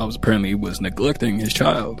Steve Jobs apparently was neglecting his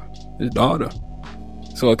child, his daughter.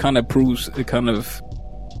 So it kind of proves,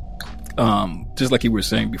 just like you were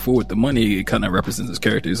saying before with the money, it kind of represents his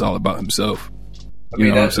character. It's all about himself. I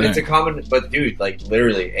mean, it's a common, but dude, like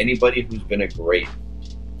literally anybody who's been a great,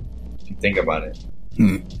 if you think about it,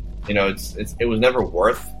 you know, it was never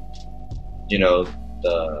worth, you know,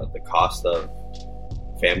 the cost of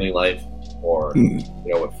family life or, you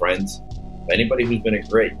know, with friends. Anybody who's been a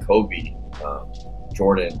great, Kobe,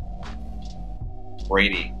 Jordan,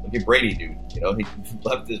 Brady. Look at Brady, dude. You know, he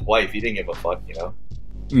left his wife. He didn't give a fuck, you know?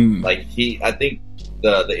 Like, I think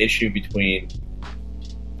the issue between...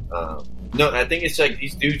 I think it's like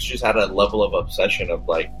these dudes just had a level of obsession of,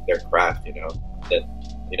 like, their craft, you know? That,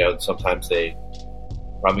 you know, sometimes they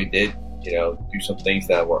probably did, you know, do some things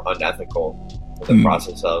that were unethical in the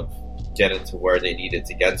process of getting to where they needed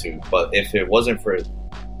to get to. But if it wasn't for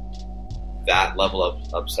that level of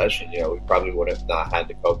obsession, you know, we probably would have not had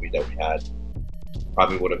the Kobe that we had.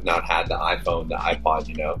 Probably would have not had the iPhone, the iPod,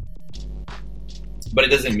 you know. But it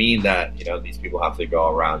doesn't mean that, you know, these people have to go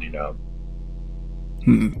around, you know,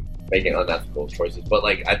 making unethical choices. But,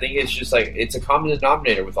 like, I think it's just, like, it's a common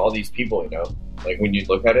denominator with all these people, you know. Like, when you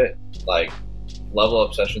look at it, like, level of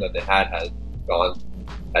obsession that they had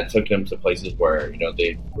took them to places where, you know,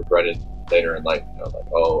 they regretted later in life, you know, like,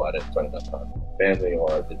 oh, I didn't spend enough time with my family, or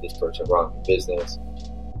I did this person wrong in business.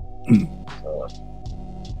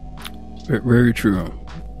 Very true.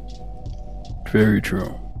 Very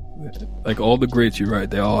true. Like all the greats, you're right,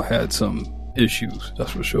 they all had some issues,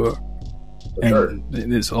 that's for sure.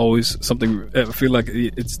 It's always something, I feel like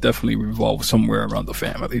it's definitely revolved somewhere around the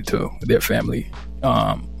family too, their family.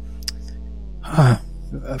 I find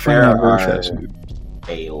that very fascinating.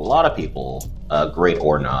 A lot of people, great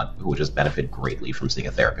or not, who would just benefit greatly from seeing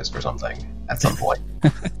a therapist or something at some point.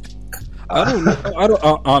 I don't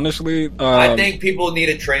know. Honestly, I think people need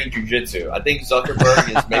to train jujitsu. I think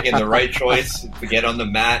Zuckerberg is making the right choice to get on the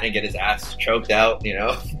mat and get his ass choked out. You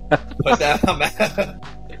know, put that on mat.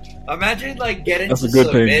 Imagine like getting That's to a good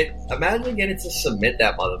submit. Imagine getting to submit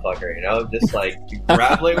that motherfucker. You know, just like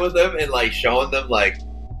grappling with them and like showing them like,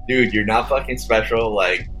 dude, you're not fucking special.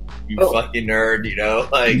 Like, you fucking nerd. You know,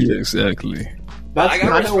 like Yeah, exactly. I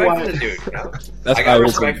got respect for the dude. You know, That's I got eye-opening.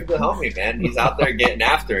 respect for the homie, man. He's out there getting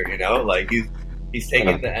after it. You know, like he's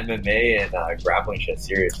taking the MMA and grappling shit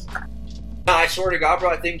serious. No, I swear to God, bro,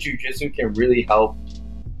 I think jiu-jitsu can really help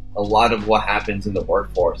a lot of what happens in the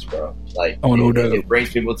workforce, bro. Like, it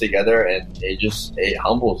brings people together and it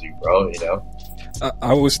humbles you, bro, you know?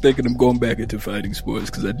 I was thinking of going back into fighting sports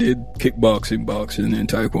because I did kickboxing, boxing, and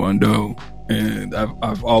taekwondo, and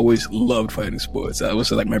I've always loved fighting sports. That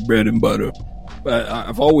was like my bread and butter. But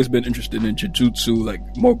I've always been interested in jiu-jitsu, like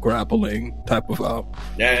more grappling type of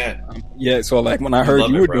yeah. So like when I heard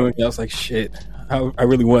you were doing it, I was like, shit, I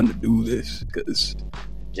really wanted to do this because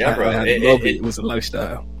bro, I love it. It was a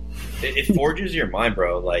lifestyle. It forges your mind,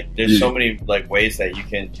 bro. Like there's so many like ways that you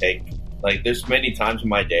can take. Like there's many times in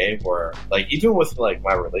my day where, like, even with like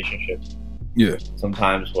my relationship,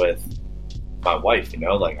 sometimes with my wife, you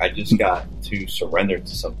know, like I just got to surrender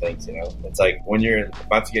to some things, you know. It's like when you're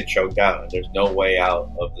about to get choked out and there's no way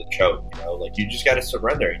out of the choke, you know, like you just got to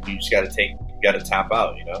surrender. You just got to tap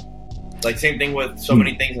out, you know. Like same thing with so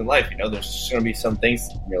many things in life, you know. There's going to be some things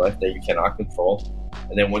in your life that you cannot control,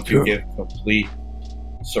 and then once you give complete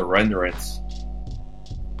surrenderance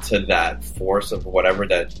to that force of whatever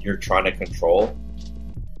that you're trying to control,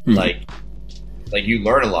 like you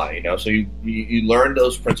learn a lot, you know. So you learn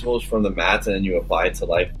those principles from the mats, and then you apply it to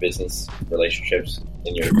life, business, relationships,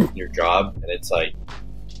 and your job, and it's like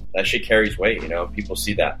that shit carries weight, you know. People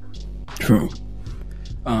see that. True.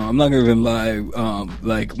 I'm not gonna even lie.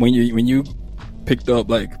 Like when you picked up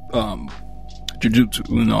like jiu-jitsu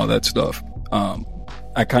and all that stuff,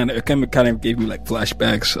 it kind of gave me like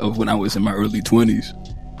flashbacks of when I was in my early 20s.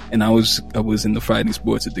 And I was in the fighting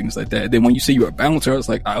sports and things like that. Then when you say you're a bouncer, I was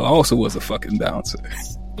like, I also was a fucking bouncer.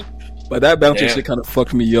 But that bouncer shit kind of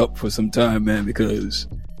fucked me up for some time, man, because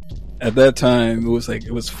at that time it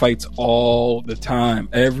was fights all the time.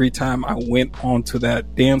 Every time I went onto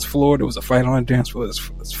that dance floor, there was a fight on the dance floor.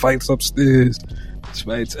 There's fights upstairs, there's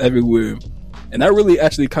fights everywhere. And that really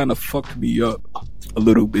actually kind of fucked me up a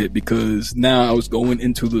little bit because now I was going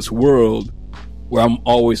into this world where I'm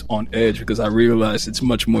always on edge because I realize it's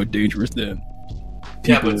much more dangerous than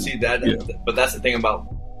people. But see that. But that's the thing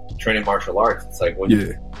about training martial arts. It's like when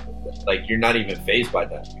you're not even fazed by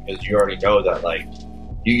that because you already know that like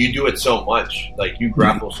you do it so much. Like you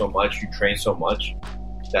grapple so much, you train so much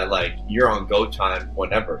that like you're on go time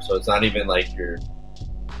whenever. So it's not even like you're.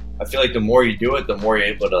 I feel like the more you do it, the more you're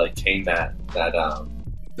able to like tame that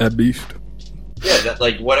beast. Yeah, that,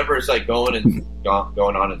 like whatever is like going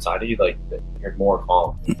on inside of you, like you're more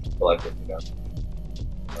calm, collected, you know.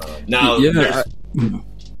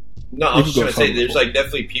 I was just gonna say, there's like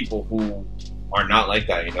definitely people who are not like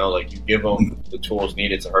that, you know. Like you give them the tools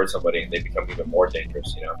needed to hurt somebody, and they become even more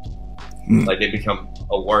dangerous, you know. Like they become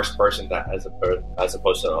a worse person as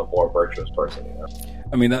opposed to a more virtuous person, you know.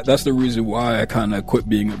 I mean, that's the reason why I kind of quit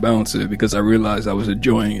being a bouncer because I realized I was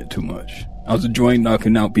enjoying it too much. I was enjoying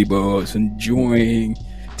knocking out people. I was enjoying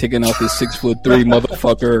taking out this 6'3"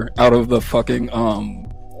 motherfucker out of the fucking out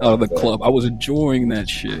of the club. I was enjoying that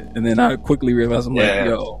shit, and then I quickly realized I'm like,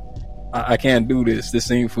 yo, I can't do this. This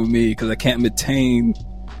ain't for me because I can't maintain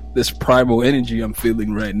this primal energy I'm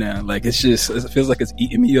feeling right now. Like it feels like it's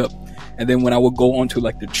eating me up. And then when I would go onto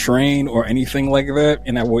like the train or anything like that,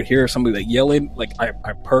 and I would hear somebody like yelling, like I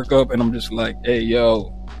perk up and I'm just like, hey,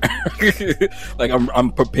 yo. Like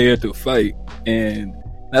I'm prepared to fight, and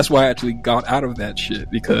that's why I actually got out of that shit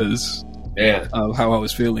because of how I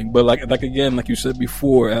was feeling. But like again, like you said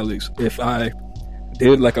before, Alex, if I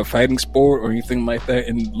did like a fighting sport or anything like that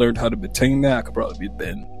and learned how to maintain that, I could probably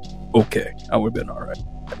been okay. I would have been all right.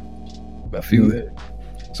 I feel that.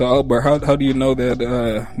 So Albert, how do you know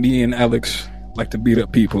that me and Alex like to beat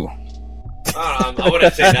up people? I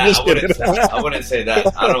wouldn't say that. I wouldn't say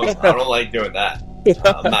that. I don't like doing that.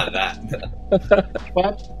 I'm not that.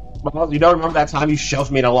 What? You don't remember that time you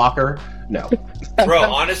shoved me in a locker? No, bro.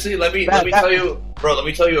 Honestly, let me tell you, bro. Let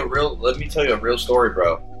me tell you a real story,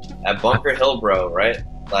 bro. At Bunker Hill, bro. Right?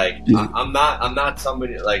 Like, I'm not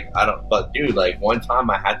somebody like I don't. But dude, like one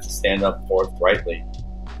time I had to stand up forthrightly.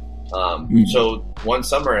 So one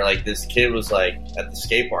summer, like this kid was like at the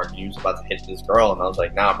skate park and he was about to hit this girl, and I was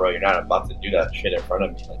like, nah, bro, you're not about to do that shit in front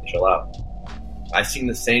of me. Like, chill out. I seen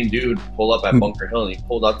the same dude pull up at Bunker Hill, and he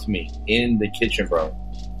pulled up to me in the kitchen, bro,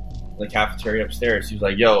 in the cafeteria upstairs. He was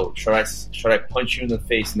like, yo, should I punch you in the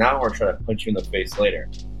face now or should I punch you in the face later?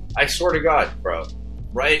 I swear to God, bro.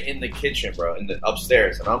 right in the kitchen, bro, in the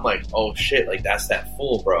upstairs, and I'm like, oh shit, like that's that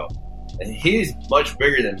fool, bro, and he's much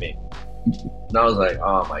bigger than me, and I was like,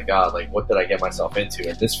 oh my god, like what did I get myself into?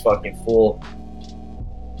 And this fucking fool,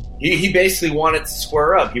 he basically wanted to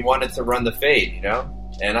square up, he wanted to run the fade, you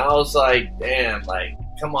know, and I was like, damn, like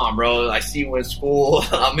come on, bro, I see you in school,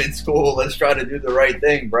 I'm in school, let's try to do the right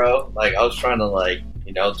thing, bro. Like I was trying to like,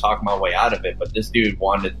 you know, talk my way out of it, but this dude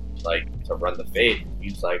wanted like to run the fade.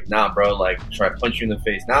 He's like, nah, bro, like should I punch you in the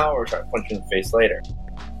face now or should I punch you in the face later?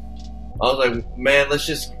 I was like, man, let's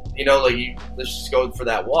just, you know, like let's just go for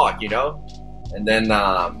that walk, you know. And then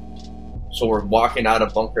so we're walking out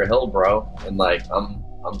of Bunker Hill, bro, and like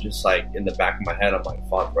I'm just like in the back of my head, I'm like,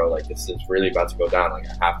 fuck, bro, like this is really about to go down, like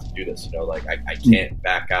I have to do this, you know, like I can't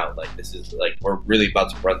back out, like this is like we're really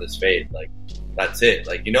about to run this fade, like that's it,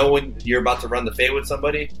 like, you know, when you're about to run the fade with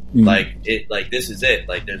somebody, like it, like this is it,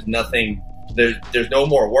 like there's nothing, there's no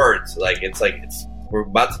more words, like it's we're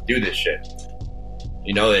about to do this shit,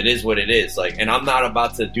 you know, it is what it is, like, and I'm not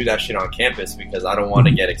about to do that shit on campus because I don't want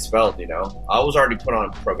to get expelled, you know. I was already put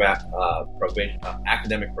on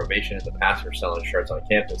academic probation in the past for selling shirts on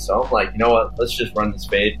campus, so I'm like, you know what, let's just run this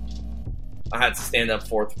fade. I had to stand up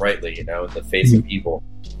forthrightly, you know, in the face of people.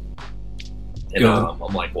 And I'm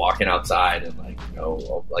like walking outside and like, you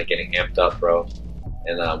know, like getting amped up, bro.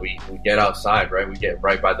 And we get outside, right? We get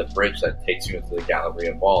right by the bridge that takes you into the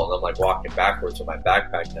Galleria Mall. And I'm like walking backwards with my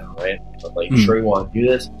backpack down, right? I'm like, you sure you want to do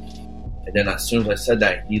this? And then as soon as I said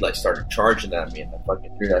that, he like started charging at me and I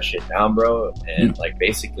fucking threw that shit down, bro. And like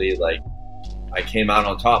basically like I came out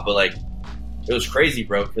on top. But like it was crazy,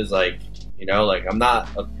 bro, because like, you know, like I'm not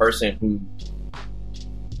a person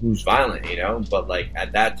who's violent, you know, but like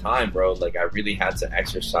at that time, bro, like I really had to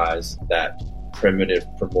exercise that primitive,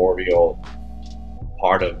 primordial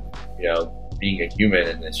part of, you know, being a human,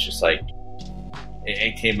 and it's just like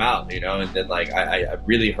it came out, you know. And then like I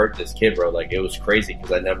really hurt this kid, bro. Like it was crazy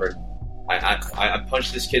because I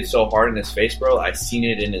punched this kid so hard in his face, bro. I seen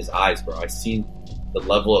it in his eyes, bro. I seen the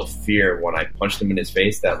level of fear when I punched him in his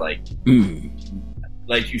face that like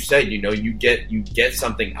like you said, you know, you get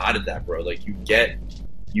something out of that, bro. Like you get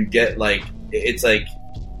like it's like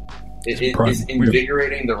is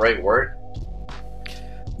invigorating the right word?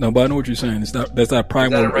 No, but I know what you're saying. That's that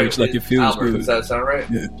primal rage, like it feels Albert, good. Does that sound right?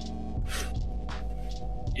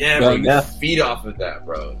 Yeah, bro. You feed off of that,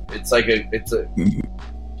 bro. It's like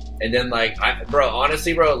and then like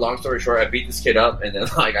honestly, bro. Long story short, I beat this kid up, and then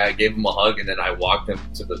like I gave him a hug, and then I walked him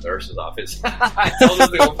to the nurse's office. I told him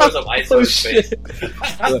to go put some ice on his face.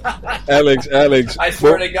 Alex, I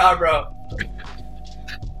swear to God, bro.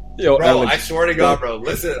 Yo, bro, Alex, I swear to God, bro.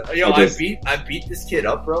 Listen, yo, I beat this kid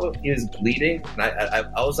up, bro. He was bleeding, and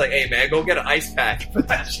I was like, "Hey, man, go get an ice pack for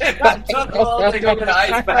that shit." I was like, "Go get an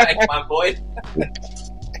ice pack, my boy."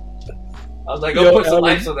 I was like, "Go put some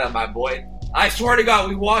ice on that, my boy." I swear to God,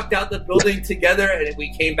 we walked out the building together, and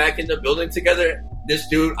we came back in the building together. This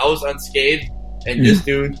dude, I was unscathed, and this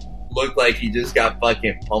dude looked like he just got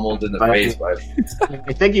fucking pummeled in the face.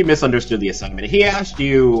 I think you misunderstood the assignment. He asked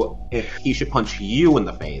you if he should punch you in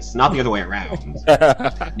the face, not the other way around.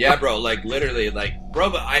 Yeah, bro, like literally, like, bro,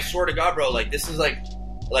 but I swear to God, bro, like this is like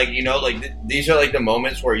you know, like these are like the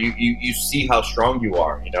moments where you see how strong you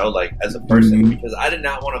are, you know, like as a person, because I did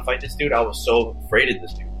not want to fight this dude. I was so afraid of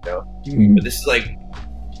this dude, you know, but this is like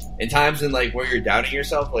in times in like where you're doubting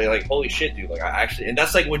yourself, like holy shit, dude, like I actually, and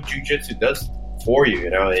that's like what jujitsu does for you, you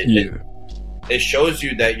know, it shows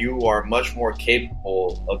you that you are much more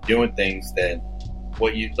capable of doing things than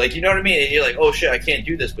what you like, you know what I mean? And you're like, oh shit, I can't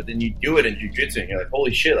do this, but then you do it in jiu-jitsu and you're like,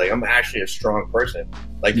 holy shit, like I'm actually a strong person.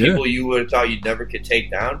 Like people you would have thought you never could take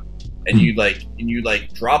down, and you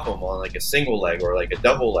drop them on like a single leg or like a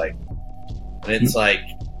double leg, and it's like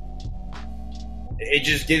it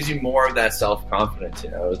just gives you more of that self-confidence, you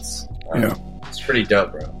know. It's pretty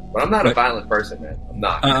dope, bro. But I'm not a violent person, man. I'm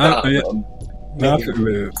not.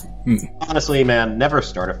 Honestly, man, never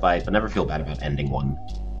start a fight, but never feel bad about ending one.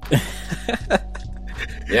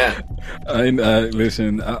 Yeah.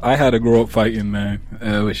 Listen, I had to grow up fighting, man,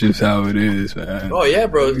 which is how it is, man. Oh, yeah,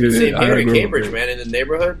 bro. Same here in Cambridge, man, in the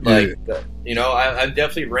neighborhood. Like, you know, I've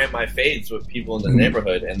definitely ran my fades with people in the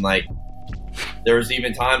neighborhood. And, like, there was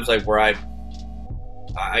even times, like, where I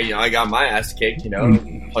got my ass kicked, you know,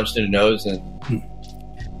 punched in the nose and...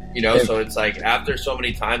 You know, so it's like after so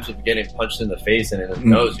many times of getting punched in the face and in the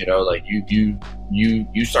nose, you know, like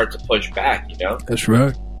you start to push back, you know. That's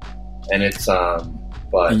right. And it's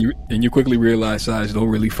But and you quickly realize size don't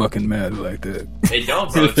really fucking matter like that. they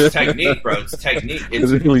don't, bro. It's technique, bro. It's technique.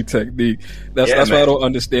 It's really technique. That's Yeah, why I don't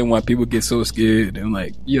understand why people get so scared and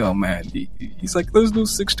like, yo, man, he's like, let's do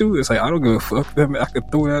 6'2". It's like, I don't give a fuck. That I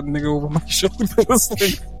could throw that nigga over my shoulder.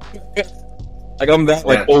 Like I'm that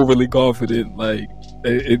like overly confident. Like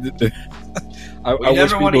I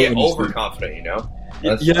never want to get overconfident, you know.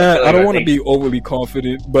 I don't want to be overly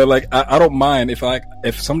confident, but like I don't mind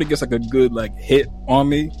if somebody gets like a good like hit on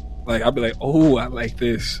me, like I'll be like, oh, I like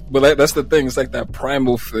this. But like that's the thing, it's like that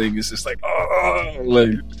primal thing. It's just like, oh,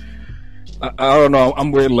 like I don't know.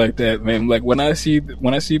 I'm weird like that, man. Like when I see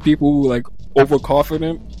people who like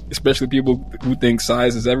overconfident, especially people who think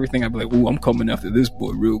size is everything, I'd be like, ooh, I'm coming after this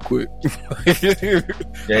boy real quick.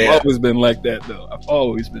 I've always been like that, though. I've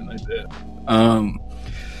always been like that.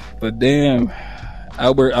 But damn,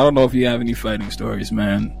 Albert, I don't know if you have any fighting stories,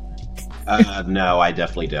 man. No, I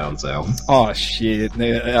definitely don't. So. Oh shit,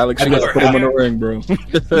 Alex, you gotta put him in the ring, bro.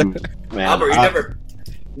 Man, Albert, you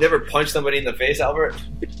never punched somebody in the face, Albert?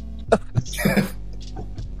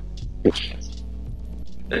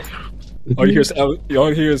 All you hear is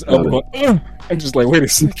Albert going, I'm just like, wait a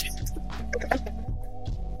second.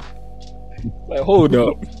 Like, hold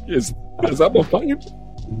up. Is Albert fighting?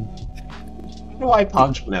 Do I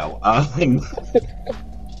punch? No.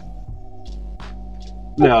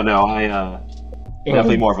 No. I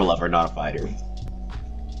definitely more of a lover, not a fighter.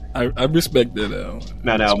 I respect that.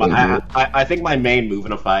 No. I think my main move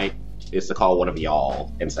in a fight is to call one of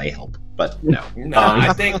y'all and say help. But no.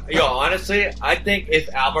 I think, honestly, I think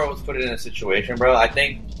if Albert was put in a situation, bro, I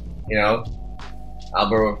think,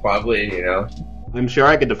 Albert would probably, I'm sure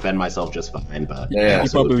I could defend myself just fine, but yeah,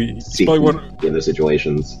 he's probably in the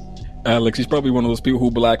situations. Alex, he's probably one of those people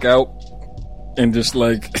who black out and just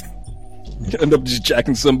like end up just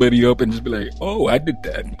jacking somebody up and just be like, "Oh, I did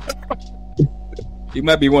that." He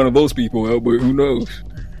might be one of those people, Albert. Who knows?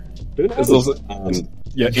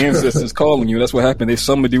 Your ancestors calling you. That's what happened. They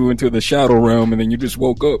summoned you into the shadow realm, and then you just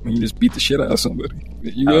woke up and you just beat the shit out of somebody.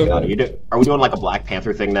 God, are we doing like a Black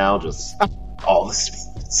Panther thing now? Just all the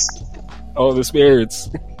spirits. All the spirits.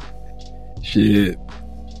 Shit.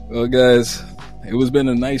 Well, guys, it was been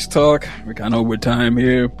a nice talk. We're kind of over time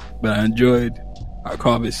here, but I enjoyed our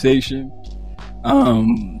conversation.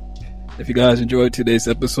 If you guys enjoyed today's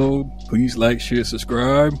episode, please like, share,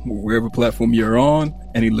 subscribe, wherever platform you're on.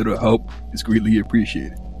 Any little help is greatly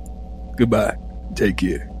appreciated. Goodbye. Take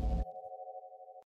care.